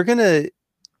 We're going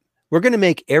to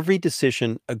make every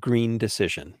decision a green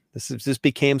decision. This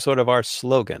became sort of our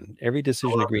slogan, every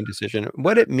decision a green decision.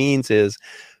 What it means is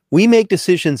We make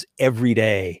decisions every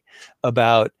day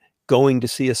about going to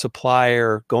see a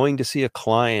supplier, going to see a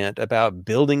client, about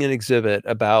building an exhibit,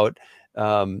 about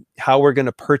how we're going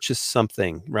to purchase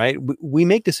something, right? We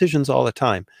make decisions all the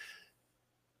time.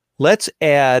 Let's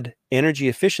add energy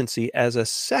efficiency as a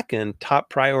second top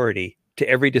priority to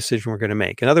every decision we're going to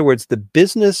make. In other words, the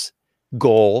business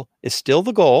goal is still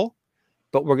the goal,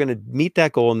 but we're going to meet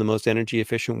that goal in the most energy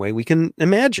efficient way we can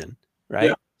imagine, right?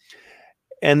 Yeah.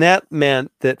 And that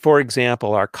meant that, for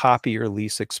example, our copier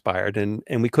lease expired and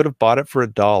we could have bought it for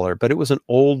 $1, but it was an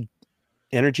old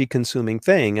energy consuming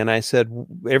thing. And I said,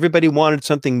 everybody wanted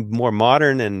something more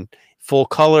modern and full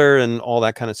color and all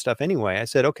that kind of stuff anyway. I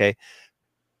said, okay,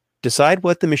 decide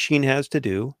what the machine has to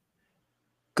do,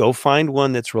 go find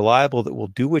one that's reliable that will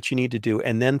do what you need to do,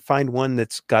 and then find one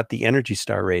that's got the Energy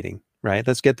Star rating, right?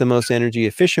 Let's get the most energy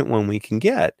efficient one we can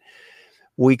get.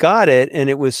 We got it, and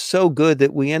it was so good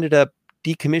that we ended up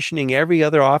decommissioning every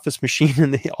other office machine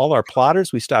and all our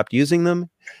plotters. We stopped using them.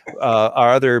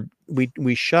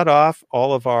 We shut off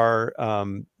all of our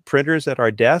printers at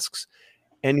our desks.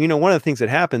 And one of the things that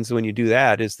happens when you do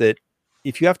that is that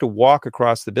if you have to walk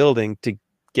across the building to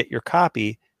get your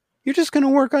copy, you're just going to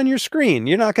work on your screen.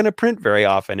 You're not going to print very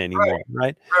often anymore,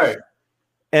 right? Right.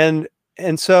 And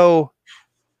so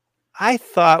I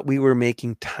thought we were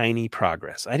making tiny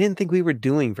progress. I didn't think we were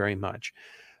doing very much.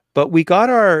 But we got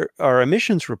our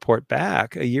emissions report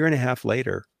back a year and a half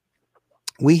later.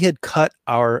 We had cut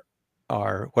our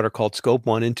what are called scope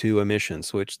 1 and 2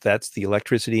 emissions, which that's the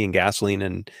electricity and gasoline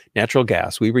and natural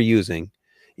gas we were using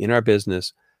in our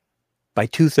business, by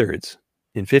 2/3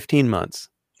 in 15 months.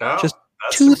 Oh, just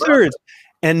 2/3.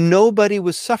 And nobody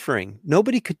was suffering.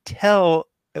 Nobody could tell.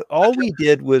 All we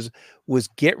did was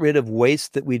get rid of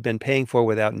waste that we'd been paying for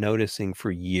without noticing for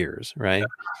years, right?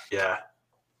 Yeah.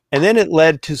 And then it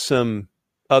led to some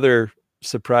other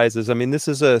surprises. I mean, this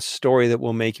is a story that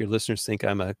will make your listeners think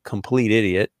I'm a complete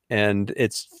idiot, and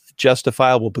it's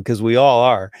justifiable because we all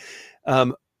are.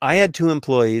 I had 2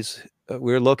 employees.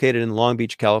 We were located in Long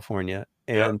Beach, California,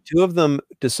 and 2 of them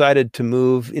decided to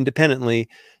move independently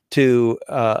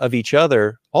of each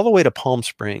other all the way to Palm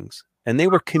Springs. And they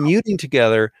were commuting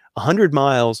together 100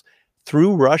 miles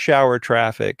through rush hour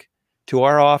traffic to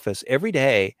our office every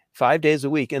day, 5 days a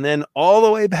week, and then all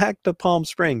the way back to Palm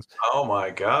Springs. Oh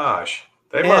my gosh.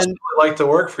 They must really like to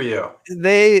work for you.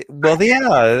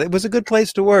 Yeah, it was a good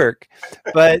place to work.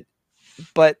 But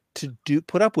to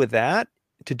put up with that,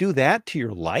 to do that to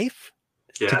your life,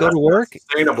 to go to work,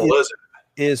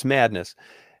 is madness.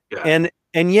 Yeah.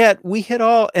 And yet we had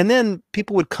all, and then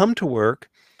people would come to work,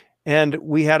 and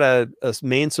we had a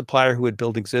main supplier who would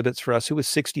build exhibits for us who was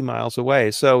 60 miles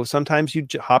away. So sometimes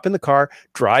you'd hop in the car,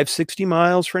 drive 60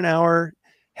 miles for an hour,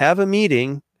 have a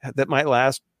meeting that might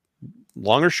last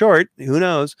long or short, who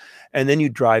knows? And then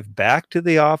you'd drive back to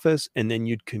the office, and then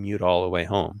you'd commute all the way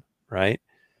home, right?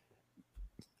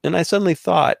 And I suddenly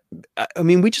thought, I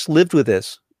mean, we just lived with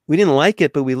this. We didn't like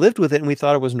it, but we lived with it, and we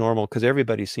thought it was normal because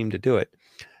everybody seemed to do it.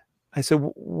 I said,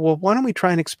 well, why don't we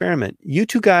try an experiment? You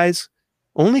 2 guys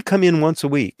only come in once a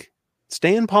week.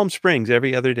 Stay in Palm Springs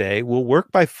every other day. We'll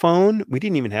work by phone. We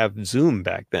didn't even have Zoom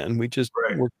back then. We just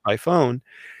worked by phone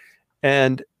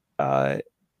and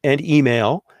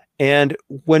email. And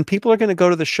when people are going to go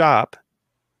to the shop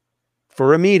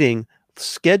for a meeting,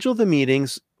 schedule the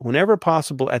meetings whenever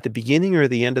possible at the beginning or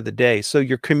the end of the day. So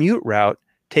your commute route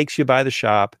takes you by the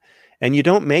shop, and you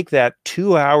don't make that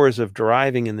 2 hours of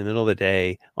driving in the middle of the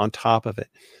day on top of it.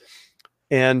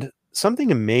 And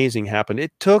something amazing happened.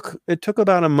 It took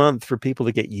about a month for people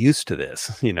to get used to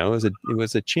this. It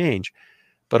was a change.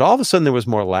 But all of a sudden there was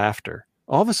more laughter.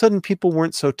 All of a sudden people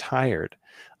weren't so tired.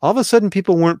 All of a sudden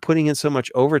people weren't putting in so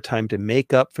much overtime to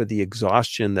make up for the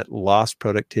exhaustion that lost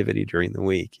productivity during the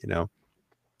week,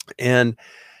 And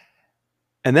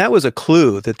that was a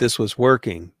clue that this was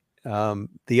working.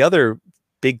 The other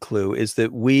big clue is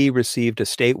that we received a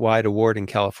statewide award in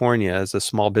California as a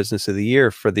Small Business of the Year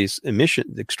for these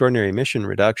extraordinary emission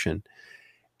reduction.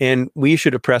 And we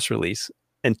issued a press release,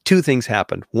 and 2 things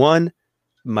happened. One,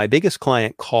 my biggest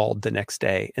client called the next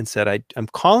day and said, I'm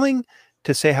calling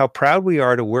to say how proud we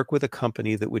are to work with a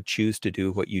company that would choose to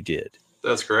do what you did.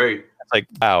 That's great. It's like,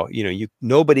 wow,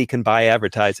 nobody can buy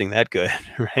advertising that good,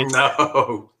 right?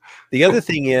 No. The other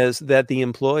thing is that the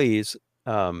employees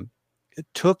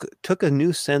took a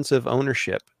new sense of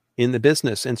ownership in the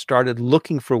business and started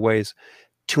looking for ways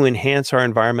to enhance our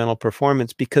environmental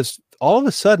performance, because all of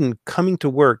a sudden coming to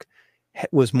work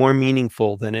was more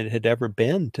meaningful than it had ever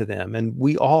been to them. And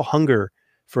we all hunger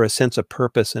for a sense of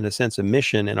purpose and a sense of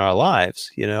mission in our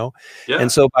lives, Yeah. And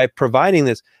so by providing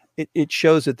this, it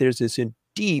shows that there's this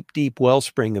deep, deep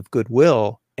wellspring of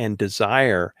goodwill and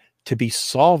desire to be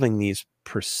solving these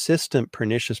persistent,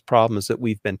 pernicious problems that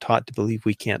we've been taught to believe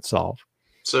we can't solve.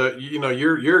 So,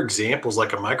 your example is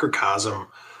like a microcosm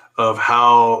of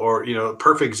how, or,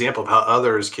 perfect example of how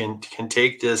others can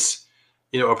take this,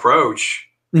 approach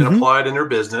and apply it in their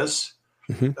business.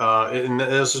 And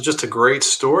this is just a great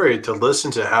story to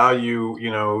listen to how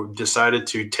you decided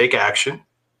to take action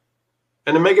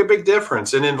and to make a big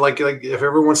difference. And then like if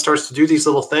everyone starts to do these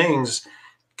little things,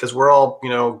 because we're all,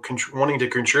 wanting to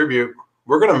contribute,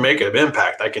 we're going to make an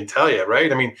impact. I can tell you,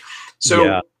 right? I mean, so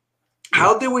Yeah.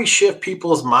 How do we shift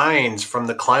people's minds from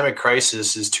the climate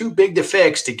crisis is too big to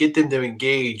fix to get them to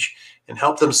engage and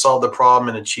help them solve the problem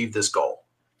and achieve this goal?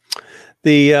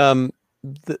 The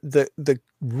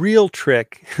real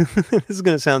trick, this is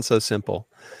going to sound so simple,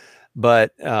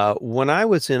 but when I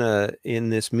was in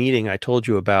this meeting I told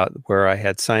you about, where I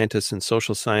had scientists and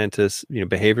social scientists,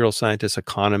 behavioral scientists,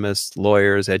 economists,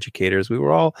 lawyers, educators, we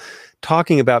were all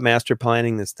talking about master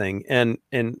planning this thing, and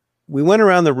we went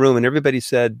around the room and everybody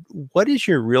said, what is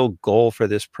your real goal for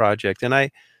this project? And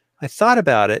I thought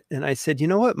about it and I said, you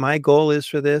know what my goal is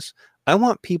for this? I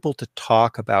want people to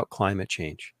talk about climate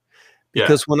change.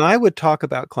 Because when I would talk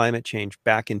about climate change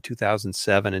back in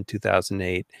 2007 and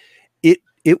 2008,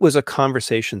 it was a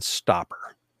conversation stopper.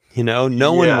 No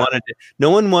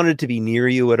one wanted to be near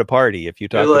you at a party if you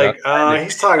talked like, about climate.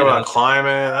 He's talking about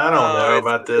climate. I don't know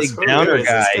about this. Big downer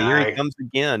guy. Here he comes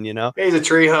again. He's a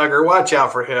tree hugger. Watch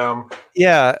out for him.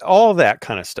 Yeah, all that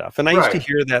kind of stuff. And I used to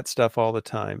hear that stuff all the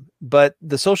time. But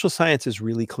the social science is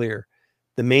really clear.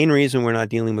 The main reason we're not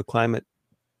dealing with climate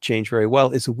change very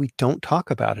well is that we don't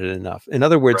talk about it enough. In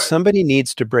other words, somebody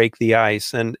needs to break the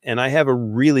ice. And I have a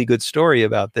really good story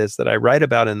about this that I write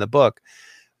about in the book.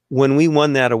 When we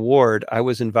won that award, I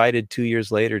was invited 2 years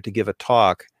later to give a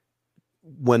talk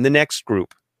when the next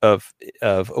group of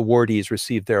awardees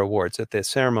received their awards at the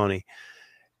ceremony.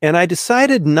 And I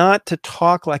decided not to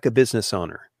talk like a business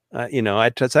owner.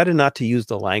 I decided not to use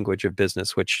the language of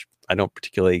business, which I don't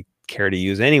particularly care to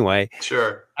use anyway.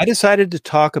 Sure. I decided to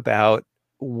talk about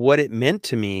what it meant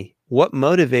to me, what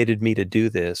motivated me to do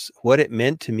this, what it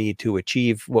meant to me to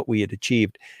achieve what we had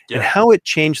achieved, and how it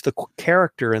changed the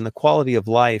character and the quality of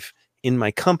life in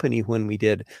my company when we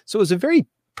did. So it was a very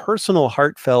personal,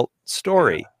 heartfelt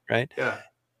story, right? Yeah.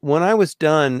 When I was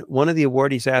done, one of the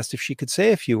awardees asked if she could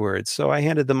say a few words. So I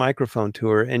handed the microphone to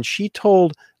her, and she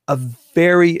told a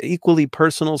very equally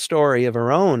personal story of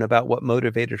her own about what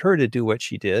motivated her to do what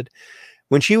she did.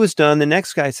 When she was done, the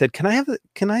next guy said, can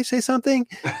I say something?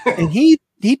 And he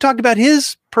talked about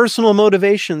his personal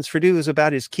motivations for doing, it was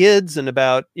about his kids and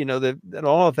about, and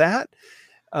all of that.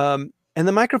 And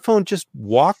the microphone just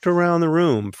walked around the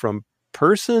room from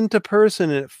person to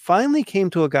person. And it finally came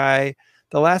to a guy,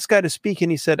 the last guy to speak.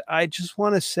 And he said, I just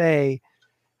want to say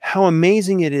how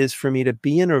amazing it is for me to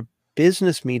be in a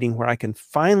business meeting where I can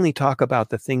finally talk about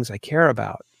the things I care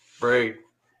about. Right.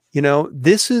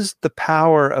 This is the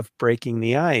power of breaking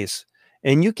the ice.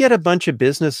 And you get a bunch of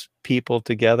business people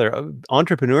together,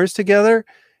 entrepreneurs together,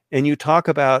 and you talk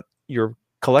about your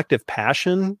collective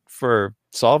passion for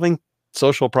solving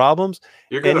social problems.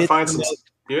 You're going to find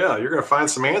you're going to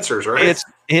find some answers, right?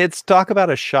 It's talk about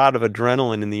a shot of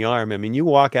adrenaline in the arm. I mean, you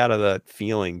walk out of that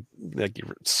feeling like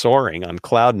you're soaring on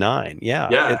cloud 9.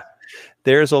 Yeah.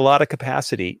 There's a lot of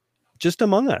capacity just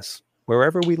among us,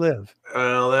 wherever we live.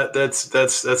 Well,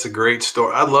 that's a great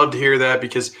story. I'd love to hear that,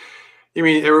 because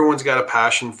everyone's got a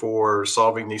passion for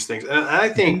solving these things. And I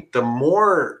think the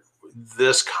more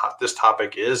this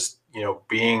topic is,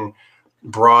 being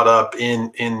brought up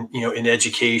in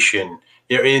education,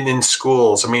 in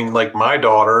schools. Like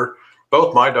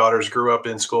both my daughters grew up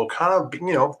in school, kind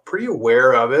of, pretty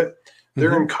aware of it.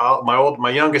 They're in college. My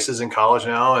youngest is in college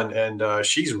now, and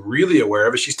she's really aware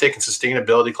of it. She's taking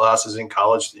sustainability classes in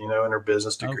college, in her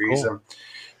business degrees. Cool. And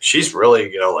she's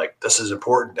really, like, this is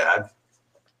important, Dad.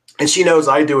 And she knows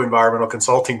I do environmental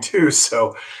consulting too.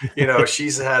 So,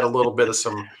 she's had a little bit of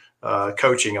some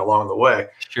coaching along the way.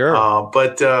 Sure.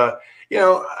 But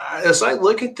as I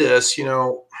look at this,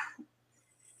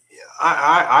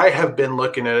 I have been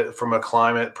looking at it from a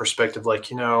climate perspective. Like,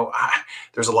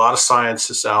 there's a lot of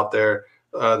scientists out there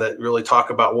that really talk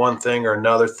about one thing or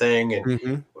another thing.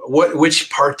 And which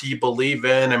part do you believe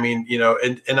in? I mean,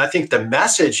 and I think the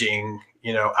messaging,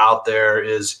 out there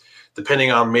is,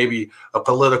 depending on maybe a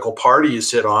political party you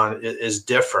sit on, is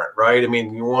different, right? I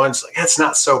mean, one's like, it's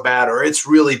not so bad, or it's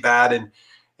really bad.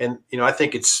 And I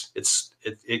think it's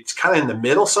kind of in the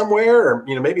middle somewhere, or,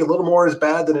 maybe a little more is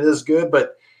bad than it is good,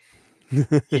 but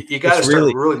you got to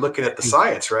start really looking at the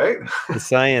science, right? The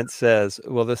science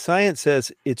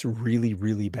says it's really,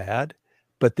 really bad,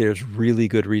 but there's really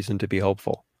good reason to be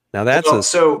hopeful. Now that's and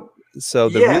so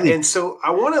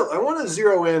I want to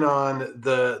zero in on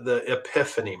the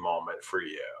epiphany moment for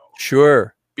you.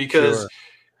 Sure. Because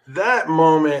that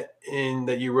moment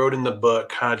that you wrote in the book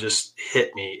kind of just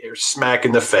hit me or smack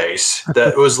in the face.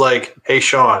 That was like, hey,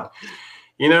 Sean,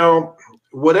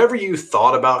 whatever you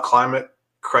thought about climate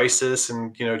crisis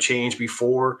and, change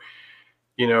before,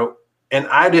 and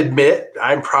I'd admit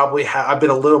I've been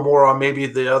a little more on maybe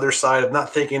the other side of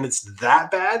not thinking it's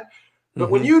that bad. But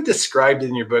when you described it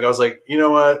in your book, I was like, you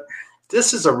know what?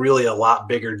 This is a lot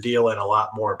bigger deal and a lot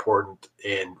more important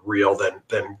and real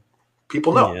than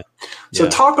people know. Yeah. So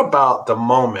talk about the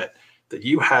moment that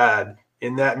you had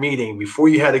in that meeting before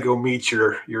you had to go meet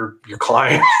your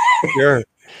client.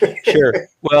 Sure.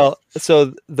 Well,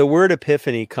 so the word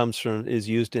epiphany is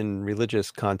used in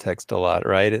religious context a lot,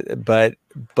 right? But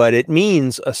it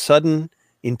means a sudden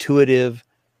intuitive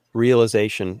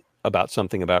realization about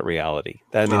something about reality.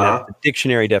 That's the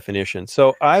dictionary definition.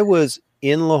 So I was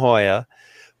in La Jolla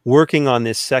working on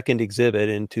this second exhibit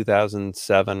in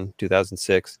 2007,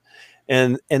 2006.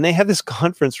 And they have this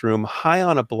conference room high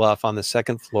on a bluff on the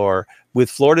second floor with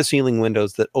floor to ceiling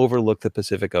windows that overlook the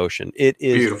Pacific Ocean. It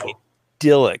is beautiful.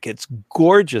 Idyllic. It's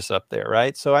gorgeous up there,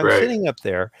 right? So I'm sitting up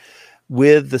there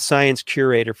with the science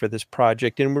curator for this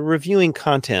project, and we're reviewing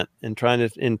content and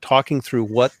talking through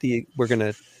what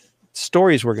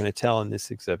stories we're going to tell in this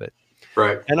exhibit.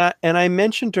 Right. And I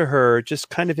mentioned to her, just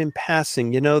kind of in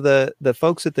passing, the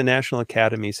folks at the National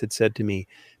Academies had said to me,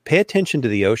 pay attention to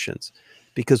the oceans,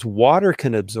 because water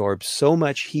can absorb so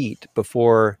much heat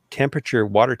before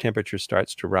water temperature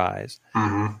starts to rise,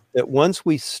 that once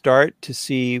we start to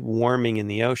see warming in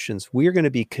the oceans, we're going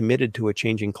to be committed to a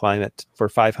changing climate for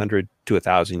 500 to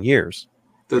 1,000 years.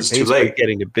 That's too late.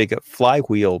 Getting a big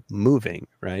flywheel moving,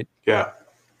 right? Yeah.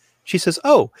 She says,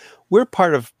 oh, we're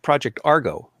part of Project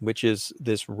Argo, which is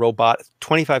this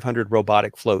 2,500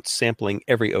 robotic floats sampling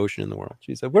every ocean in the world.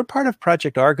 She said, we're part of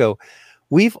Project Argo.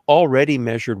 We've already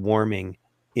measured warming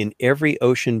in every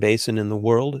ocean basin in the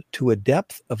world to a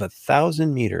depth of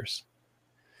 1,000 meters.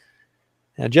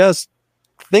 Now, just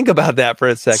think about that for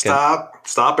a second.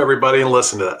 Stop, everybody, and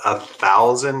listen to that.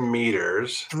 1,000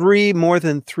 meters. More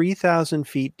than 3,000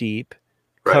 feet deep,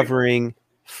 covering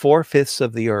 4/5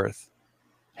 of the Earth,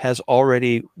 has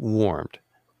already warmed.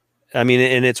 I mean,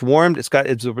 and it's warmed.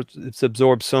 It's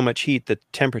absorbed so much heat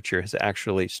that temperature has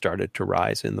actually started to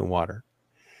rise in the water.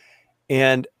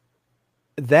 And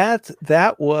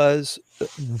that was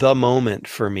the moment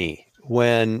for me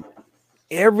when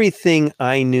everything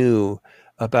I knew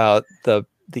about the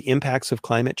impacts of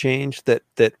climate change that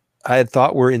I had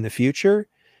thought were in the future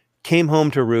came home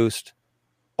to roost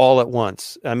all at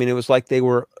once. I mean, it was like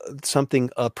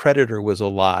a predator was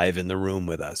alive in the room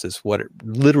with us, is what it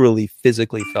literally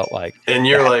physically felt like. And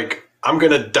you're like, I'm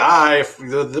going to die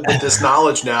with this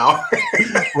knowledge now.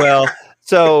 Well,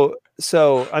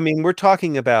 so, I mean, we're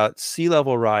talking about sea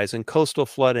level rise and coastal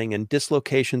flooding and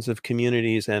dislocations of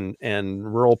communities and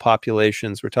rural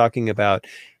populations. We're talking about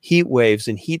heat waves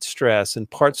and heat stress and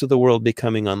parts of the world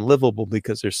becoming unlivable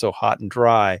because they're so hot and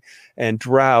dry, and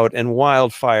drought and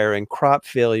wildfire and crop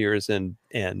failures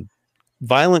and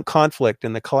violent conflict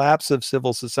and the collapse of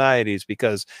civil societies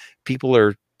because people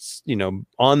are,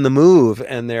 on the move,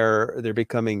 and they're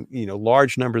becoming,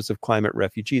 large numbers of climate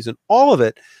refugees, and all of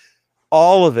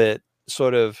it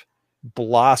sort of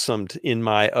blossomed in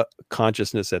my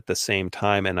consciousness at the same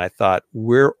time. And I thought,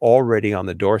 we're already on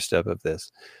the doorstep of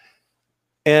this.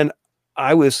 And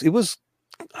I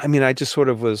just sort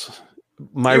of was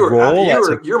my role.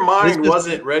 Your mind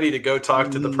wasn't ready to go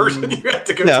talk to the person you had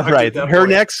to go talk to. Right.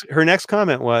 Her next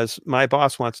comment was, my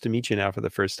boss wants to meet you now for the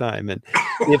first time. And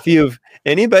if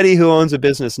anybody who owns a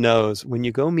business knows, when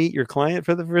you go meet your client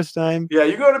for the first time,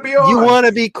 you go to be on. You want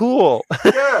to be cool.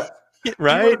 Yeah.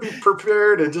 Right. You want to be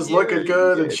prepared and just looking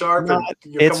good and sharp.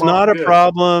 It's not a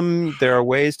problem. There are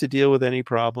ways to deal with any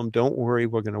problem. Don't worry.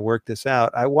 We're going to work this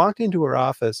out. I walked into her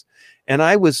office and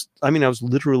I was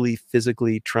literally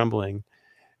physically trembling.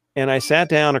 And I sat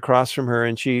down across from her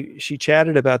and she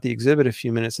chatted about the exhibit a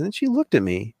few minutes. And then she looked at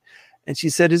me and she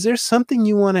said, is there something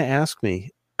you want to ask me?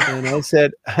 And I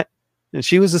said, and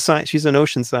she's an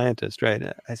ocean scientist, right?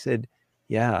 I said,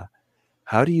 yeah.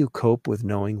 How do you cope with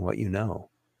knowing what you know?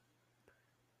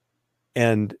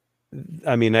 And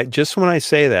I mean, just when I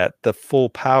say that, the full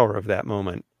power of that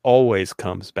moment always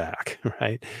comes back,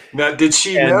 right? Now, did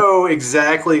she know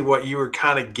exactly what you were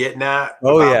kind of getting at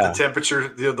about the temperature,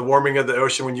 the warming of the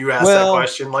ocean when you asked that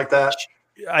question like that?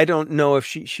 I don't know if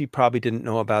she probably didn't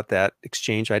know about that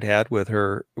exchange I'd had with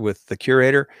the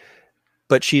curator,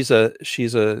 but she's a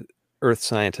earth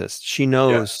scientist. She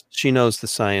knows the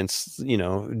science, you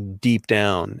know, deep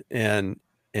down. And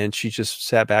she just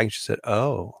sat back and she said,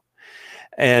 "Oh."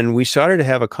 And we started to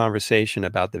have a conversation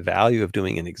about the value of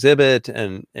doing an exhibit.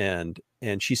 And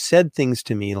she said things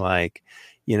to me like,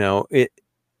 you know,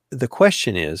 the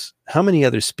question is, how many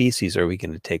other species are we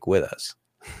going to take with us?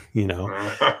 You know,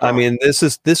 I mean, this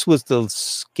was the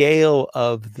scale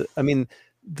of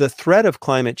the threat of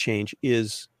climate change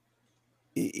is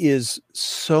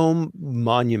so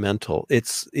monumental.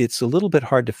 It's a little bit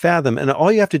hard to fathom. And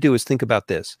all you have to do is think about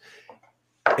this.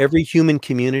 Every human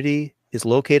community is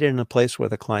located in a place where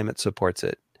the climate supports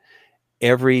it.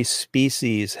 Every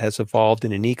species has evolved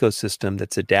in an ecosystem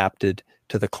that's adapted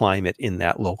to the climate in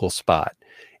that local spot.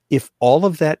 If all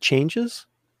of that changes,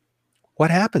 what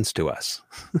happens to us?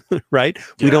 Right?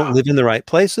 We don't live in the right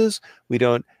places.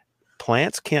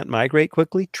 Plants can't migrate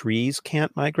quickly. Trees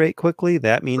can't migrate quickly.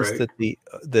 That means that the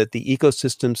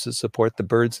ecosystems that support the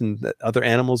birds and the other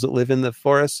animals that live in the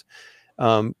forests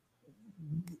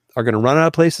are going to run out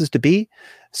of places to be.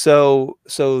 So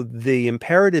the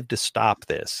imperative to stop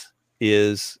this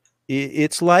is,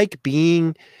 it's like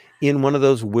being in one of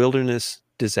those wilderness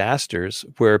disasters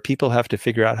where people have to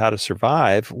figure out how to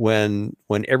survive when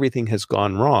everything has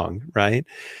gone wrong, right?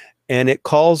 And it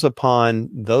calls upon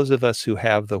those of us who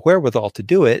have the wherewithal to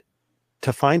do it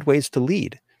to find ways to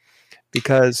lead,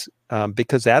 because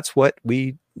that's what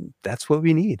we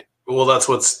need. Well, that's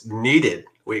what's needed.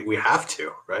 We have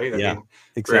to, right? I mean,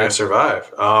 exactly. We're gonna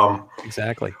survive.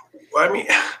 Exactly. I mean,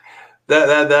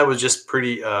 that was just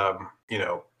pretty, you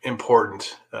know,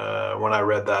 important. When I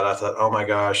read that, I thought, oh my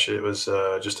gosh, it was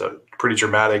just a pretty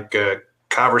dramatic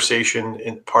conversation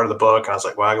in part of the book. And I was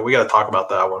like, wow, we got to talk about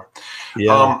that one.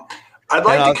 Yeah. I'd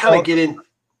like to kind of get in.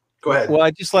 Go ahead. Well,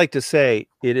 I'd just like to say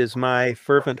it is my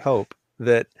fervent hope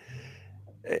that,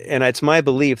 and it's my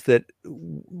belief that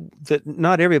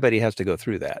not everybody has to go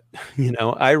through that. You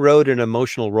know, I rode an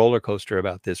emotional roller coaster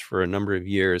about this for a number of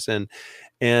years. And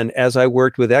as I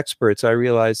worked with experts, I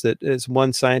realized that, as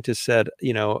one scientist said,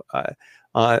 you know,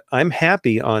 I'm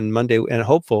happy on Monday and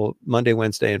hopeful Monday,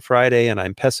 Wednesday, and Friday, and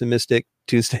I'm pessimistic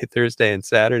Tuesday, Thursday, and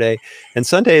Saturday, and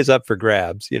Sunday is up for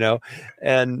grabs, you know.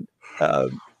 And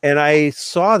I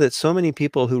saw that so many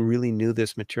people who really knew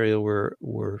this material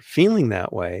were feeling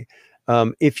that way.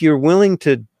 If you're willing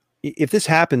to, if this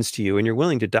happens to you and you're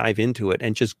willing to dive into it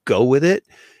and just go with it,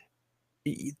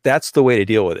 that's the way to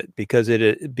deal with it, because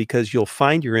you'll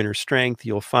find your inner strength,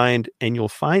 you'll find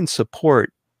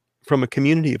support from a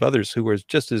community of others who are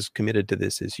just as committed to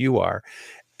this as you are.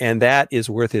 And that is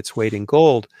worth its weight in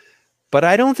gold. But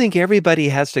I don't think everybody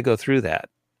has to go through that.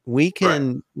 We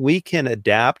can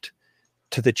adapt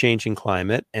to the changing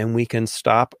climate, and we can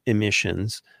stop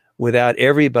emissions without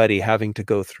everybody having to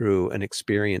go through an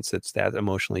experience that's that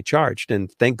emotionally charged.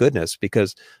 And thank goodness,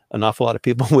 because an awful lot of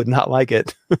people would not like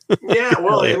it. Yeah,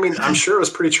 well, I mean, I'm sure it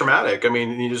was pretty traumatic. I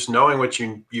mean, you just knowing what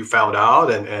you found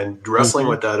out and wrestling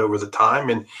with that over the time,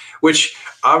 and which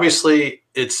obviously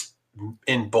it's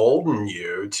emboldened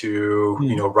you to,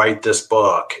 you know, write this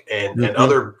book and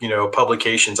other, you know,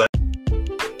 publications.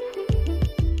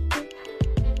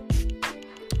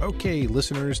 Okay,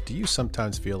 listeners, do you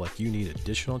sometimes feel like you need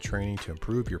additional training to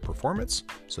improve your performance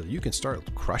so that you can start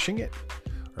crushing it?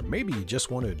 Or maybe you just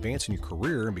want to advance in your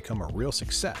career and become a real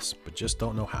success, but just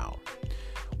don't know how?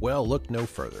 Well, look no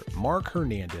further. Mark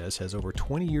Hernandez has over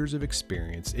 20 years of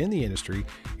experience in the industry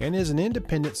and is an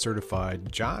independent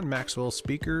certified John Maxwell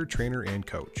speaker, trainer, and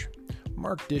coach.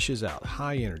 Mark dishes out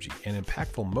high energy and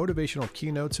impactful motivational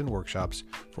keynotes and workshops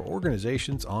for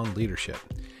organizations on leadership.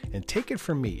 And take it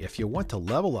from me, if you want to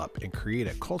level up and create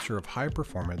a culture of high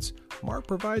performance, Mark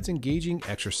provides engaging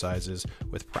exercises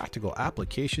with practical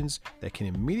applications that can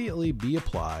immediately be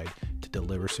applied to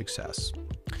deliver success.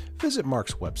 Visit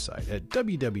Mark's website at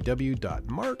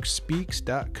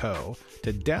www.markspeaks.co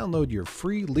to download your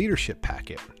free leadership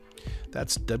packet.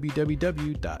 That's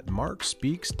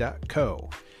www.markspeaks.co.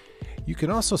 You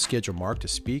can also schedule Mark to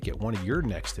speak at one of your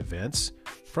next events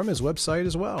from his website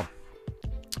as well.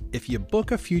 If you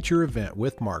book a future event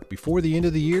with Mark before the end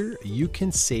of the year, you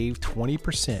can save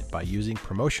 20% by using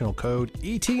promotional code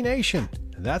ETNation.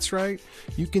 That's right,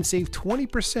 you can save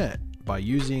 20% by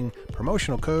using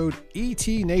promotional code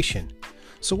ETNation.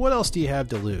 So what else do you have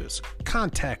to lose?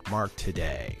 Contact Mark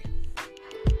today.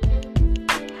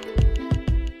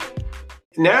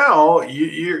 Now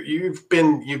you've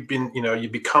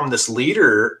become this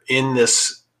leader in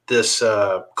this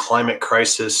climate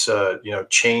crisis,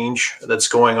 change that's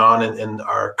going on in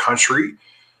our country.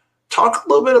 Talk a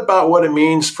little bit about what it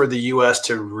means for the U.S.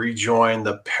 to rejoin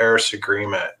the Paris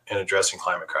Agreement in addressing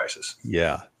climate crisis.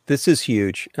 Yeah, this is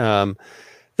huge.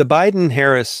 The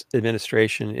Biden-Harris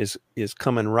administration is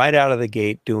coming right out of the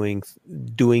gate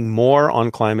doing more on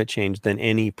climate change than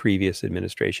any previous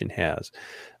administration has.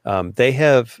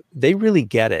 They really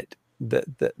get it.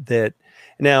 That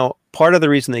now part of the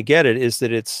reason they get it is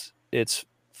that it's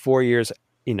 4 years,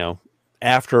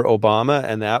 after Obama,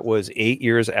 and that was 8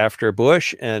 years after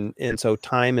Bush, and so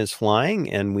time is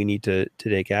flying, and we need to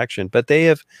take action. But they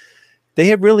have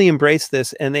really embraced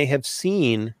this, and they have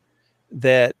seen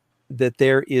that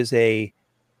there is a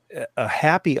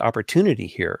happy opportunity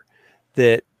here,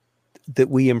 that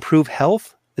we improve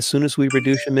health as soon as we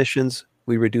reduce emissions.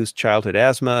 We reduce childhood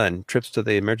asthma and trips to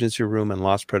the emergency room and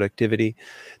lost productivity.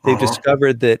 They've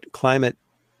discovered that climate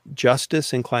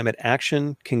justice and climate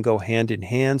action can go hand in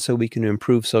hand, so we can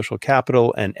improve social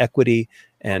capital and equity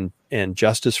and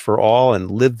justice for all, and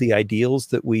live the ideals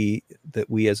that we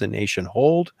as a nation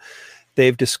hold.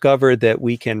 They've discovered that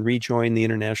we can rejoin the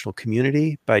international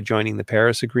community by rejoining the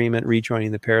Paris Agreement,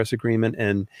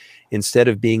 and instead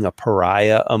of being a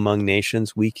pariah among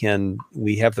nations, we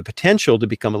have the potential to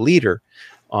become a leader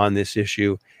on this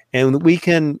issue, and we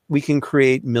can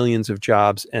create millions of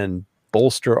jobs and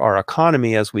bolster our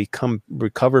economy as we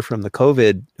recover from the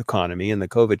COVID economy and the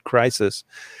COVID crisis.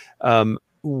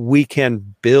 We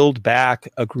can build back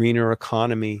a greener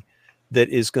economy that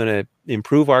is going to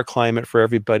improve our climate for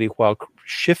everybody, while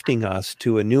shifting us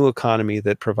to a new economy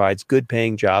that provides good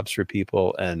paying jobs for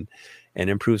people and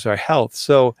improves our health.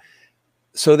 So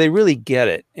they really get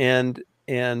it. And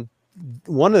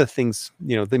one of the things,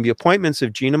 the appointments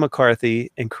of Gina McCarthy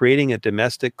and creating a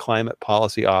domestic climate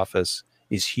policy office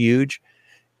is huge.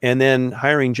 And then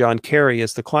hiring John Kerry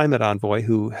as the climate envoy,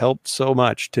 who helped so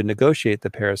much to negotiate the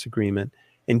Paris Agreement,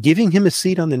 and giving him a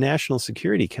seat on the National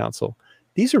Security Council.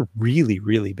 These are really,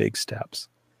 really big steps.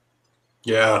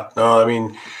 Yeah, no, I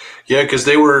mean, yeah, because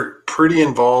they were pretty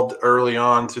involved early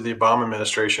on through the Obama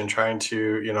administration, trying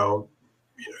to,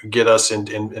 get us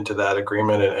into that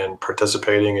agreement and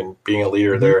participating and being a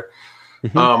leader there.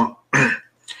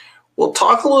 Well,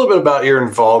 talk a little bit about your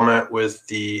involvement with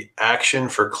the Action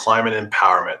for Climate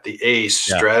Empowerment, the ACE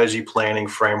strategy planning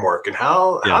framework, and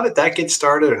how did that get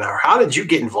started, and how did you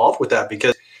get involved with that?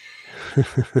 Because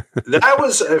that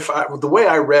was, the way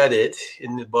I read it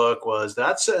in the book was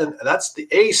that's the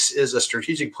ACE is a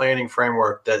strategic planning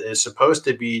framework that is supposed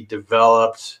to be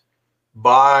developed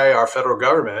by our federal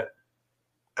government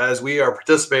as we are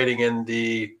participating in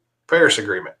the Paris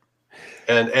Agreement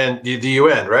and the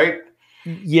UN, right?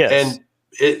 Yes. And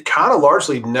it kind of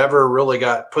largely never really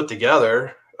got put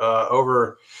together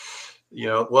over,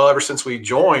 ever since we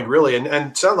joined, really. And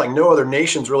it sounds like no other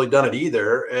nation's really done it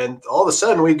either. And all of a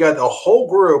sudden, we've got a whole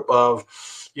group of,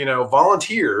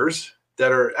 volunteers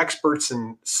that are experts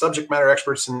and subject matter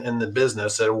experts in the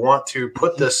business that want to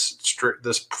put this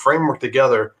framework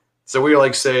together. So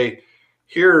we say,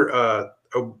 here,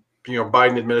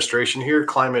 Biden administration, here,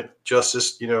 climate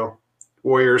justice,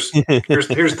 warriors, here's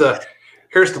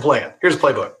the plan. Here's the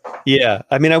playbook. Yeah.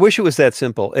 I mean, I wish it was that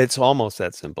simple. It's almost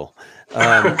that simple.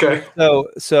 Okay.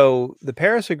 So the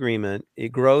Paris Agreement, it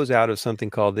grows out of something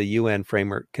called the UN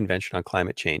Framework Convention on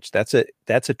Climate Change. That's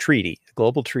a treaty, a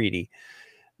global treaty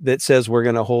that says we're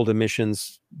going to hold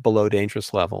emissions below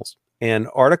dangerous levels. And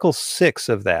Article 6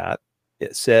 of that,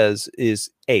 it says,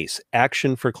 is ACE,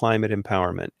 Action for Climate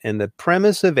Empowerment. And the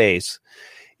premise of ACE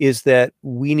is that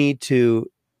we need to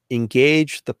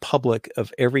engage the public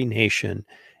of every nation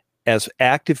as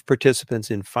active participants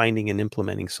in finding and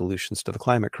implementing solutions to the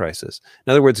climate crisis.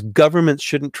 In other words, governments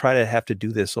shouldn't try to have to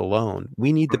do this alone.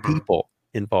 We need the people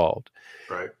involved.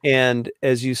 Right. And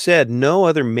as you said, no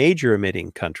other major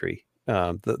emitting country,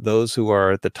 those who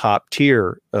are at the top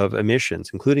tier of emissions,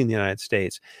 including the United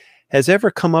States, has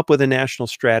ever come up with a national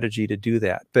strategy to do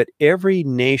that. But every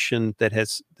nation that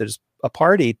is a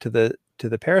party to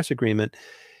the Paris Agreement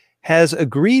has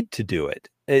agreed to do it.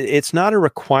 It's not a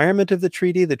requirement of the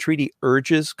treaty. The treaty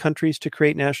urges countries to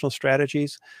create national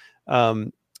strategies,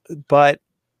 but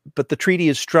the treaty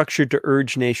is structured to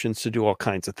urge nations to do all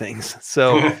kinds of things.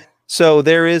 So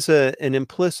there is an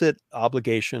implicit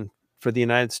obligation for the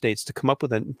United States to come up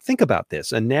with think about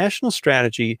this, a national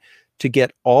strategy to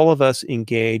get all of us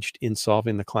engaged in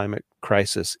solving the climate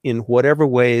crisis in whatever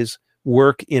ways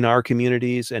work in our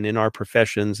communities and in our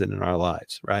professions and in our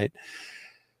lives, right?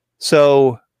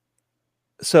 So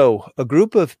a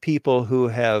group of people who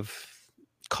have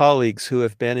colleagues who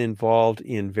have been involved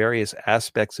in various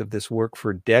aspects of this work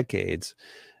for decades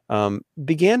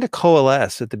began to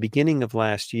coalesce at the beginning of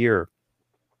last year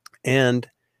and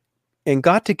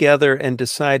got together and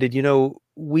decided,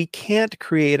 we can't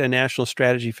create a national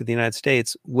strategy for the United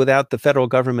States without the federal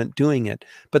government doing it.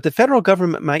 But the federal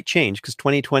government might change because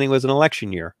 2020 was an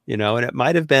election year, and it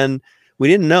might have been, we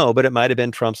didn't know, but it might have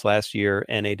been Trump's last year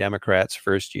and a Democrat's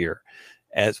first year,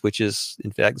 which is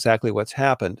in fact exactly what's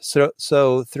happened.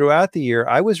 So throughout the year,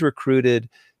 I was recruited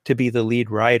to be the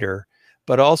lead writer,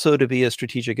 but also to be a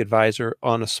strategic advisor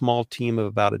on a small team of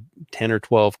about a 10 or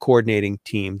 12 coordinating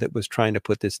team that was trying to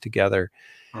put this together.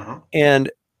 And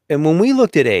when we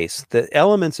looked at ACE, the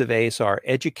elements of ACE are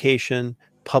education,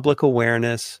 public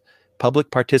awareness,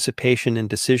 public participation in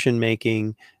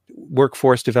decision-making,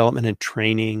 workforce development and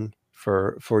training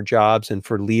for jobs and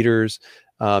for leaders,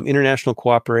 international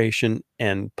cooperation,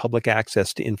 and public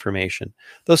access to information.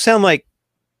 Those sound like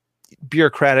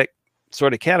bureaucratic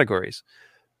sort of categories.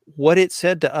 What it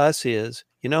said to us is,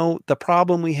 the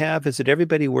problem we have is that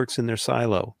everybody works in their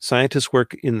silo. Scientists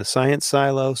work in the science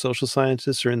silo. Social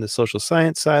scientists are in the social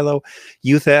science silo.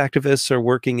 Youth activists are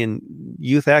working in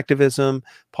youth activism.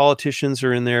 Politicians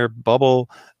are in their bubble.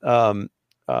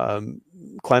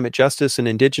 Climate justice and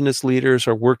indigenous leaders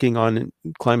are working on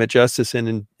climate justice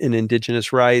and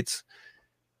indigenous rights.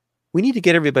 We need to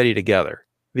get everybody together,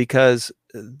 because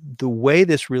the way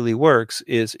this really works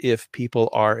is if people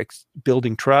are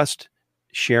building trust,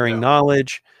 sharing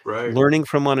knowledge, learning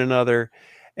from one another.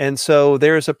 And so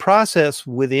there's a process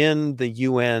within the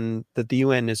UN that the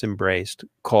UN has embraced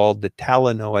called the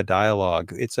Talanoa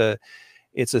dialogue. It's a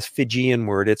Fijian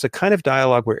word. It's a kind of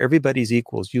dialogue where everybody's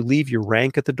equals. You leave your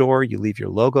rank at the door, you leave your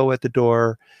logo at the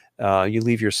door, you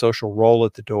leave your social role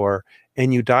at the door,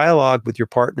 and you dialogue with your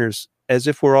partners as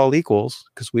if we're all equals,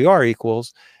 because we are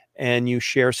equals, and you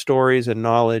share stories and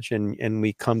knowledge, and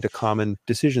we come to common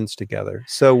decisions together.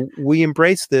 So we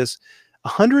embrace this.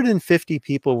 150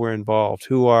 people were involved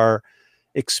who are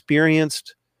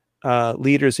experienced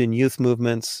leaders in youth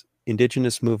movements,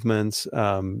 indigenous movements,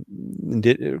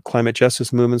 climate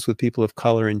justice movements with people of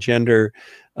color and gender,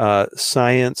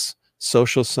 science,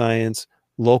 social science,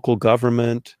 local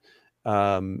government,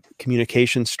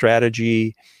 communication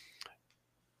strategy,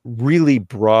 really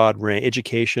broad range,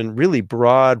 education, really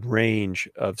broad range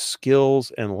of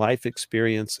skills and life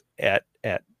experience at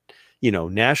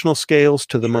national scales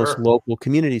to the most local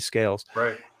community scales.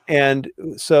 And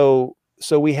so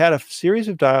we had a series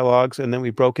of dialogues, and then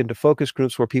we broke into focus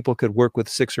groups where people could work with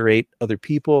 6 or 8 other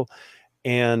people,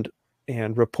 and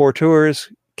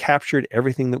reporters captured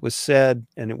everything that was said,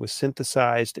 and it was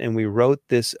synthesized, and we wrote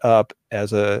this up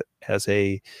as a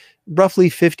roughly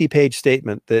 50-page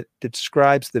statement that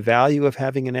describes the value of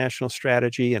having a national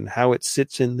strategy and how it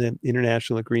sits in the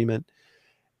international agreement.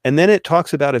 And then it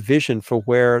talks about a vision for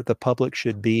where the public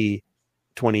should be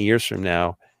 20 years from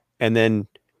now, and then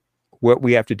what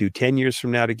we have to do 10 years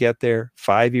from now to get there,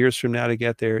 5 years from now to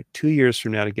get there, 2 years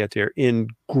from now to get there, in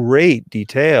great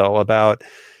detail about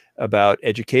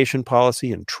education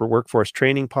policy and workforce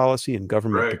training policy and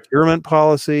government procurement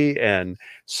policy and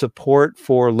support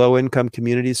for low-income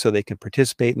communities so they can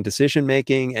participate in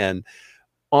decision-making, and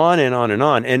on and on and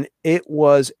on. And it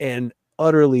was an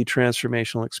utterly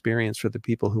transformational experience for the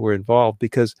people who were involved,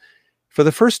 because for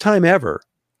the first time ever,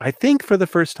 I think for the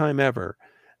first time ever,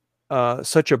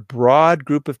 such a broad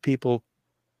group of people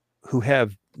who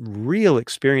have real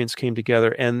experience came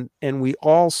together, and we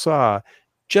all saw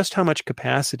just how much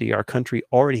capacity our country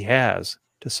already has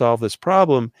to solve this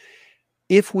problem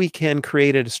if we can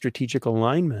create a strategic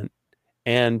alignment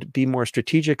and be more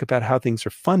strategic about how things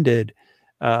are funded,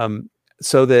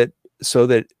 so that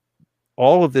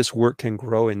all of this work can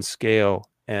grow in scale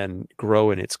and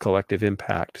grow in its collective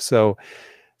impact. So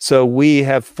we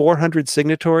have 400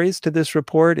 signatories to this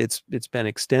report. It's been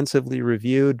extensively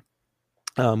reviewed.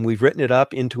 We've written it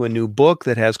up into a new book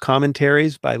that has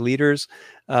commentaries by leaders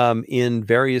in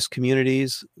various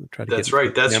communities. That's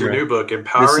right. That's your new book,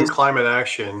 Empowering Climate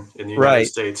Action in the United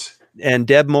States. And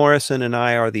Deb Morrison and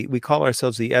I we call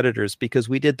ourselves the editors, because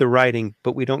we did the writing,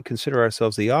 but we don't consider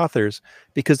ourselves the authors,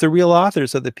 because the real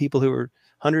authors are the people who are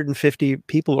 150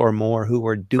 people or more who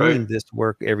are doing this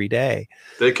work every day.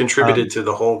 They contributed to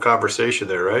the whole conversation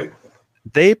there, right?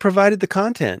 They provided the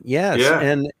content, yes.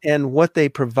 Yeah. And what they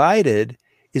provided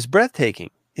is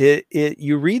breathtaking.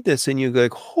 You read this and you go,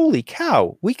 like, holy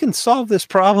cow, we can solve this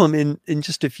problem in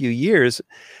just a few years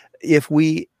if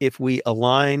we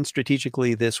align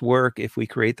strategically this work, if we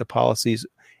create the policies,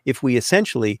 if we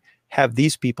essentially have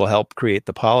these people help create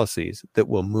the policies that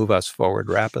will move us forward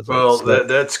rapidly. Well,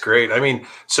 that's great. I mean,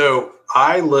 so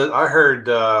I heard,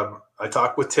 I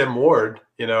talked with Tim Ward,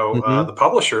 the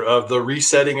publisher of the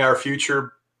Resetting Our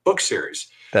Future book series.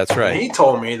 That's right. And he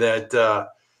told me that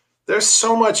there's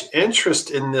so much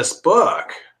interest in this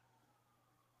book.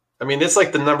 I mean, it's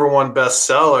like the #1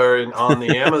 bestseller on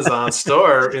the Amazon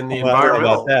store in the Well, I don't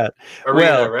know about environmental that.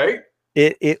 arena, Well, right?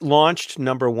 it launched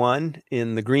 #1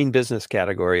 in the green business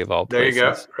category of all There you go.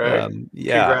 places. Right.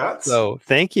 Yeah. Congrats. So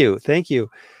thank you. Thank you.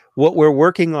 What we're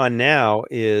working on now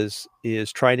is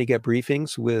trying to get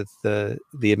briefings with the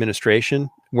administration,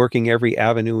 working every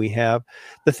avenue we have.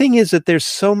 The thing is that there's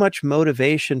so much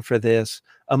motivation for this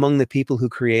among the people who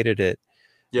created it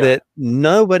Yeah. that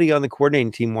nobody on the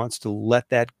coordinating team wants to let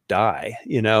that die.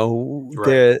 You know,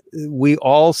 Right. we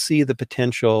all see the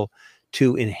potential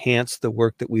to enhance the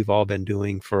work that we've all been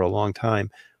doing for a long time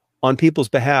on people's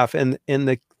behalf. And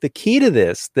the key to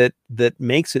this that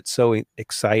makes it so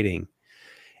exciting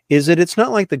is that it's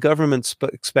not like the government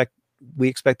we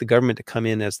expect the government to come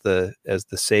in as the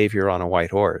savior on a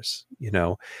white horse. You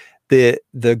know,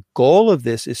 the goal of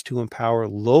this is to empower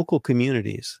local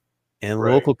communities and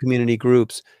Right. local community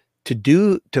groups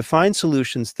to find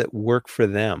solutions that work for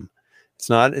them. It's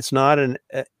not an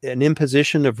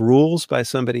imposition of rules by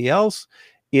somebody else.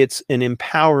 It's an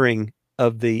empowering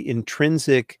of the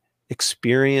intrinsic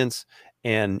experience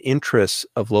and interests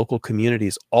of local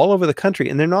communities all over the country,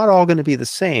 and they're not all going to be the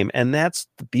same, and that's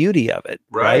the beauty of it,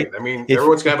 right? Right. I mean, If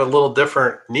everyone's gonna have a little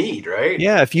different need, right?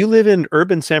 yeah, if you live in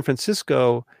urban San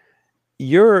Francisco,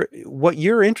 what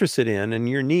you're interested in and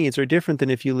your needs are different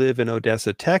than if you live in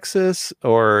Odessa, Texas,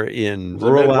 or in The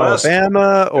rural Midwest.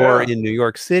 Alabama, or Yeah. in New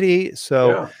York City.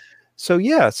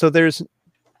 Yeah. So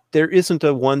there isn't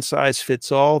a one size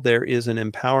fits all. There is an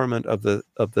empowerment of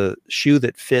the shoe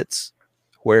that fits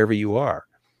wherever you are.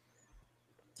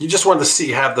 You just want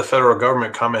to have the federal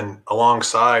government come in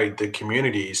alongside the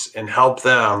communities and help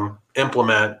them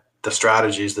implement the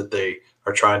strategies that they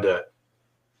are trying to,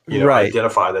 Right.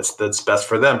 identify that's best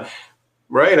for them.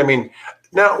 Right. I mean,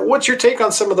 now what's your take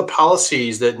on some of the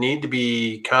policies that need to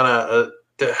be kind of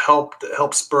to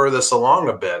help spur this along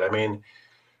a bit? I mean,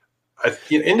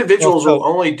 individuals will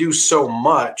only do so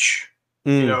much.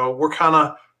 We're kind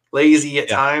of lazy at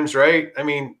times, right? I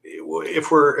mean, if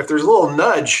there's a little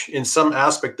nudge in some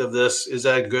aspect of this, is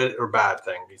that a good or bad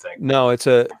thing, do you think? No, it's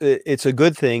a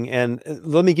good thing. And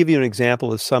let me give you an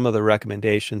example of some of the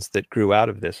recommendations that grew out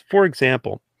of this. For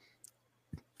example,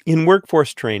 in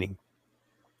workforce training,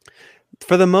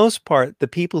 for the most part, the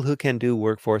people who can do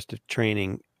workforce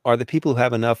training are the people who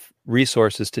have enough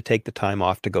resources to take the time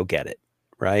off to go get it.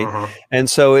 Right. And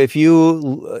so if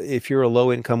you're a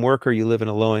low income worker, you live in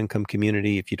a low income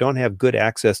community, if you don't have good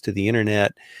access to the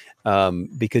internet,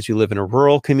 because you live in a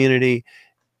rural community,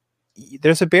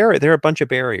 there's a barrier. There are a bunch of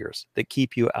barriers that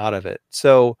keep you out of it.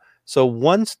 So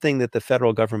one thing that the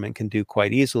federal government can do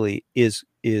quite easily is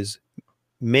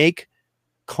make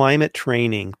climate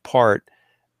training part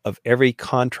of every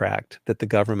contract that the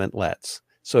government lets.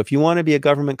 So if you want to be a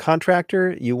government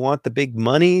contractor, you want the big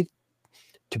money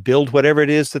to build whatever it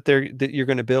is that you're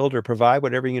going to build or provide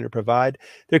whatever you're going to provide,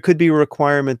 there could be a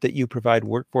requirement that you provide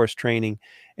workforce training.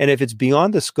 And if it's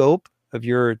beyond the scope of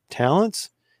your talents,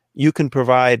 you can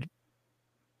provide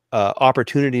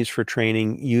opportunities for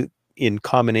training in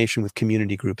combination with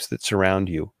community groups that surround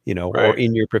you, or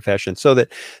in your profession, so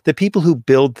that the people who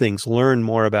build things learn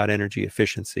more about energy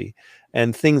efficiency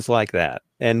and things like that.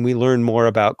 And we learn more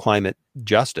about climate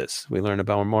justice. We learn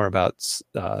more about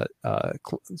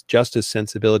justice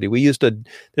sensibility.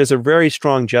 There's a very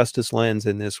strong justice lens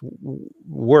in this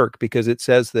work, because it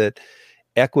says that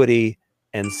equity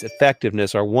and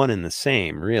effectiveness are one and the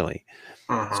same, really.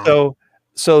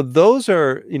 So those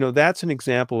are, that's an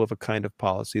example of a kind of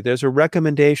policy. There's a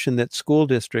recommendation that school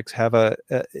districts have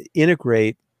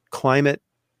integrate climate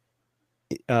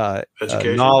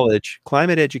knowledge,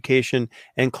 climate education,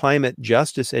 and climate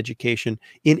justice education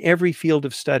in every field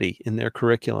of study in their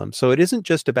curriculum. So it isn't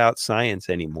just about science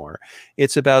anymore.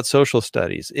 It's about social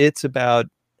studies. It's about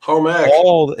home ec.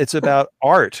 It's about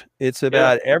art. It's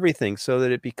about everything, so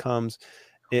that it becomes,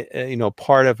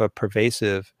 part of a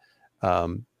pervasive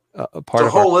part of a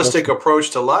holistic approach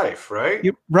to life, right?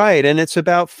 Right. And it's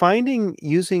about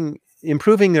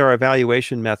improving their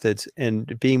evaluation methods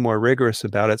and being more rigorous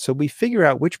about it. So we figure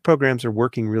out which programs are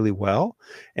working really well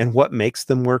and what makes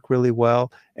them work really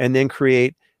well, and then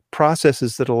create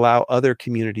processes that allow other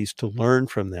communities to learn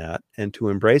from that and to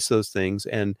embrace those things,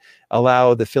 and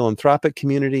allow the philanthropic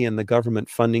community and the government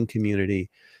funding community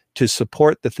to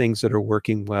support the things that are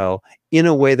working well in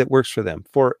a way that works for them.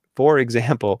 For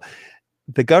example,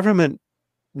 the government,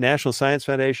 National Science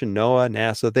Foundation, NOAA,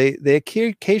 NASA, they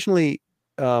occasionally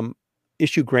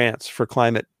issue grants for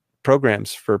climate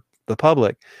programs for the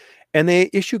public, and they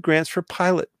issue grants for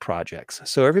pilot projects.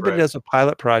 So everybody does a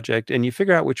pilot project, and you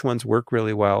figure out which ones work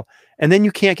really well, and then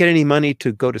you can't get any money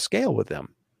to go to scale with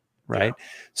them, right?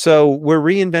 So we're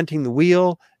reinventing the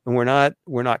wheel, and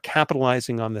we're not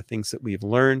capitalizing on the things that we've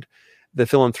learned. The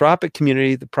philanthropic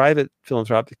community, the private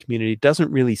philanthropic community,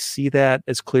 doesn't really see that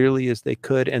as clearly as they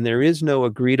could, and there is no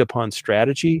agreed upon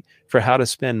strategy for how to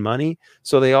spend money.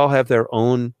 So they all have their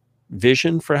own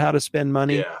vision for how to spend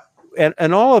money.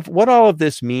 And all of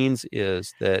this means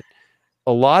is that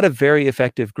a lot of very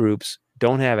effective groups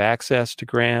don't have access to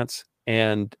grants,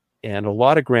 and a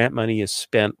lot of grant money is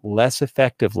spent less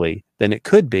effectively than it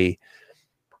could be.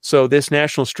 So this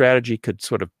national strategy could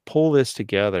sort of pull this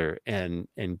together and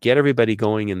get everybody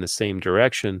going in the same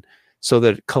direction, so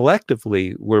that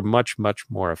collectively we're much, much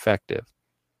more effective.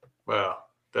 Wow,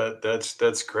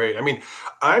 that's great. I mean,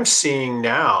 I'm seeing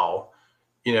now,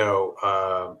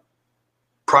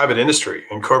 private industry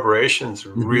and corporations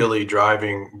really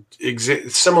driving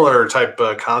similar type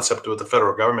concept with the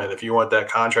federal government. If you want that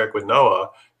contract with NOAA,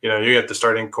 you have to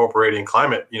start incorporating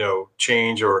climate,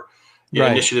 change or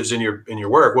initiatives in your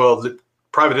work. Well, the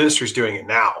private industry is doing it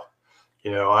now.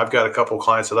 I've got a couple of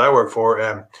clients that I work for,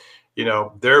 and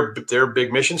their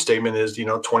big mission statement is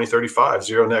 2035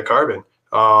 zero net carbon,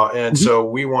 and so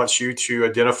we want you to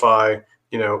identify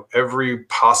every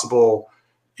possible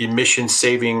emission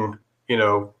saving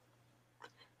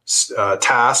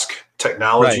task,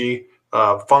 technology,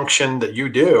 function that you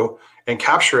do, and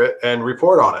capture it and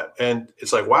report on it. And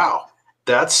it's like, wow,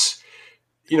 that's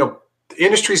the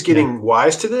industry's getting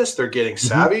wise to this. They're getting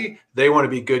savvy. They want to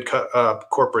be good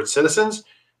corporate citizens,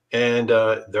 and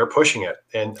they're pushing it.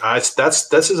 And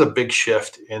this is a big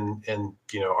shift in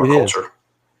our culture.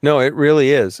 No, it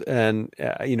really is. And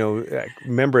I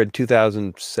remember in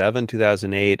 2007,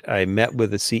 2008, I met with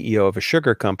the CEO of a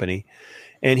sugar company,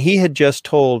 and he had just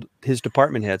told his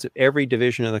department heads of every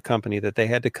division of the company that they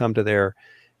had to come to their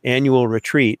annual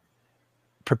retreat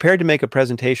prepared to make a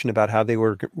presentation about how they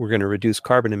were going to reduce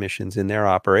carbon emissions in their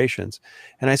operations.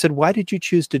 And I said, why did you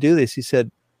choose to do this? He said,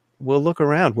 well, look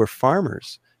around. We're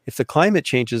farmers. If the climate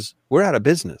changes, we're out of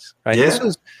business. Right? Yeah.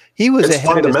 It's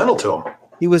fundamental to him.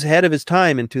 He was ahead of his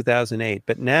time in 2008.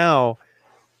 But now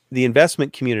the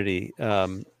investment community,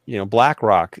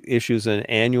 BlackRock issues an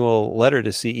annual letter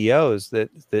to CEOs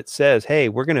that says, hey,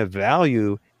 we're going to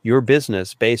value your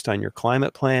business based on your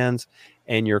climate plans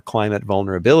and your climate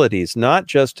vulnerabilities, not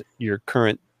just your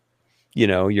current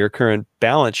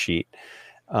balance sheet.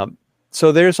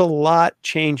 So there's a lot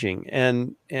changing,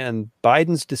 and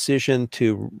Biden's decision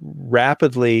to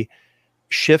rapidly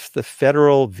shift the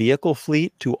federal vehicle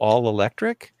fleet to all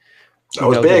electric. That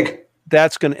was big.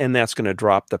 That's going to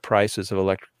drop the prices of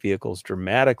electric vehicles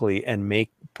dramatically and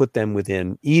put them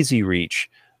within easy reach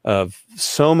of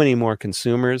so many more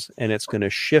consumers, and it's going to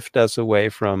shift us away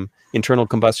from internal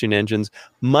combustion engines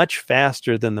much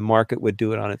faster than the market would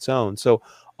do it on its own. So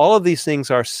all of these things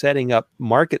are setting up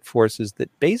market forces that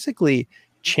basically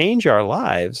change our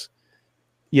lives,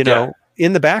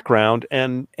 in the background,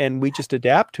 and we just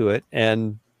adapt to it,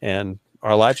 and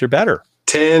our lives are better.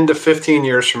 10 to 15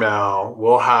 years from now,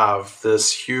 we'll have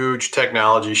this huge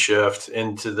technology shift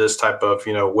into this type of,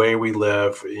 way we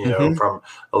live, from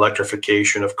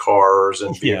electrification of cars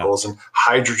and vehicles, and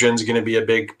hydrogen's going to be a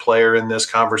big player in this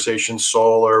conversation.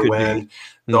 Solar, wind,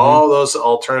 all those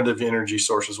alternative energy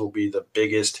sources will be the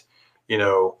biggest,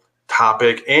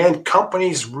 topic, and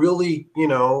companies really,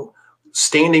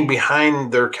 standing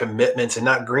behind their commitments and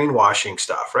not greenwashing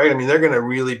stuff, right? I mean, they're going to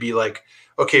really be like,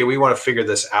 okay, we want to figure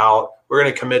this out. We're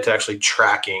going to commit to actually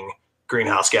tracking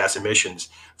greenhouse gas emissions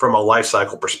from a life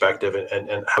cycle perspective and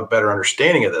have a better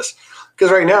understanding of this.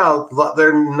 Because right now,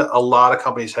 a lot of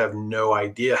companies have no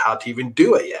idea how to even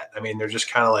do it yet. I mean, they're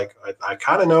just kind of like, I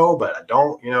kind of know, but I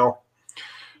don't,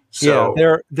 So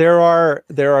there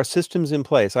are systems in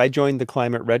place. I joined the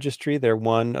Climate Registry. They're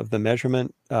one of the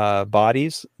measurement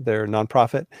bodies. They're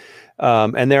nonprofit,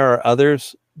 and there are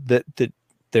others that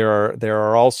there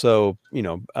are also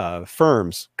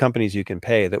firms, companies you can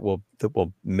pay that will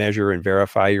measure and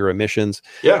verify your emissions.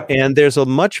 Yeah, and there's a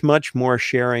much more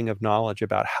sharing of knowledge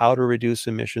about how to reduce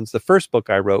emissions. The first book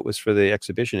I wrote was for the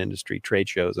exhibition industry, trade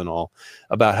shows and all,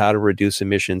 about how to reduce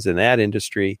emissions in that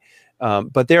industry.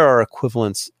 But there are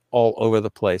equivalents all over the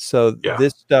place. So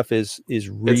this stuff is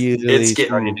really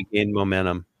starting to gain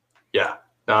momentum. Yeah,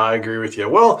 no, I agree with you.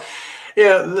 Well,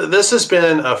 this has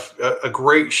been a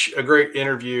great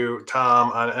interview,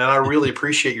 Tom, and I really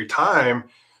appreciate your time.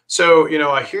 So,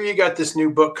 I hear you got this new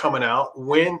book coming out.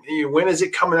 When is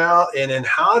it coming out? And then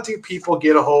how do people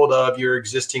get a hold of your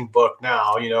existing book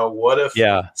now? What if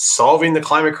solving the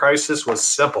climate crisis was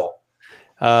simple?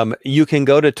 You can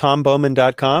go to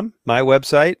tombowman.com, my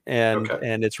website, and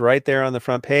it's right there on the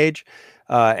front page.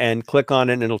 and click on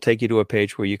it, and it'll take you to a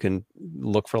page where you can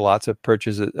look for lots of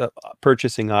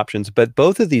purchasing options. But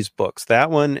both of these books, that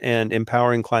one and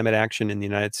Empowering Climate Action in the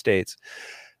United States,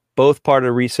 both part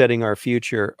of Resetting Our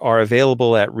Future, are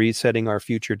available at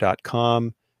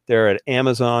resettingourfuture.com. They're at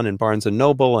Amazon and Barnes &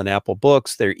 Noble and Apple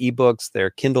Books. They're ebooks, they're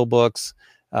Kindle books.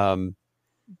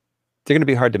 They're going to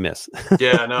be hard to miss.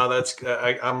 Yeah, no,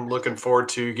 I'm looking forward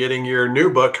to getting your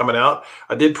new book coming out.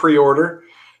 I did pre-order,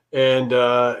 and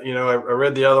I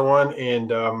read the other one, and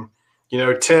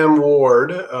Tim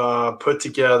Ward put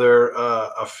together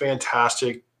a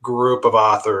fantastic group of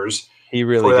authors. He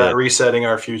really for that did. Resetting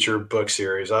Our Future book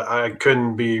series. I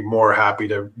couldn't be more happy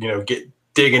to get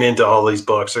digging into all these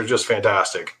books. They're just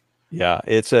fantastic. Yeah,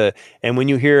 and when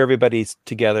you hear everybody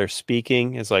together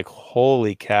speaking, it's like,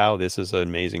 holy cow, this is an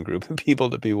amazing group of people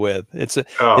to be with. It's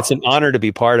an honor to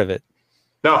be part of it.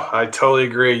 No, I totally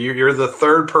agree. You're the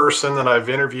third person that I've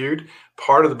interviewed,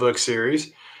 part of the book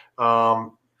series.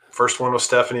 First one was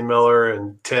Stephanie Miller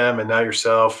and Tim, and now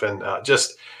yourself, and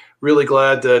just really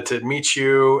glad to meet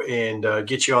you and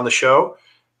get you on the show.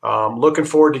 Looking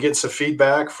forward to getting some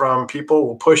feedback from people.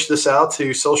 We'll push this out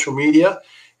to social media.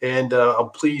 And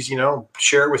please,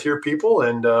 share it with your people,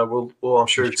 and we'll I'm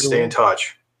sure stay in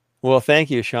touch. Well, thank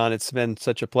you, Sean. It's been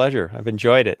such a pleasure. I've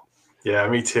enjoyed it. Yeah,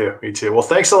 me too. Me too. Well,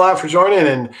 thanks a lot for joining,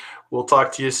 and we'll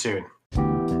talk to you soon.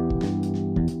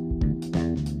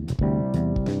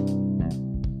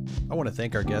 I want to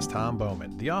thank our guest, Tom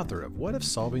Bowman, the author of What If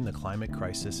Solving the Climate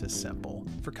Crisis is Simple,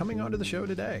 for coming onto the show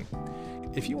today.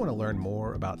 If you want to learn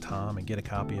more about Tom and get a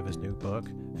copy of his new book,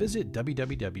 visit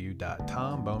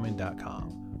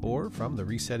www.tombowman.com. or from the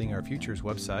Resetting Our Futures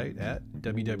website at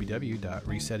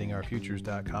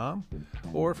www.resettingourfutures.com,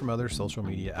 or from other social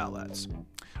media outlets.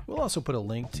 We'll also put a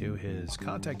link to his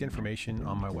contact information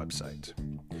on my website.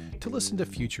 To listen to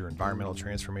future environmental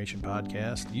transformation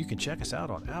podcasts, you can check us out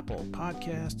on Apple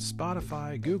Podcasts,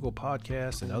 Spotify, Google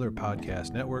Podcasts, and other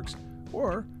podcast networks,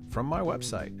 or from my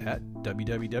website at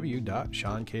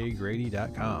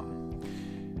www.seankgrady.com.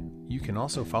 You can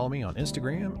also follow me on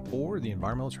Instagram or the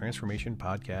Environmental Transformation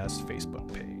Podcast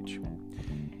Facebook page.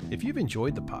 If you've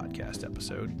enjoyed the podcast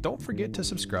episode, don't forget to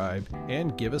subscribe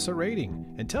and give us a rating,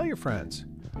 and tell your friends.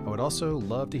 I would also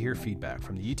love to hear feedback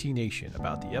from the ET Nation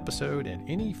about the episode and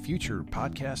any future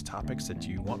podcast topics that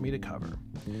you want me to cover.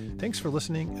 Thanks for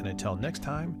listening, and until next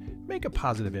time, make a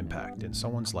positive impact in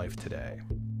someone's life today.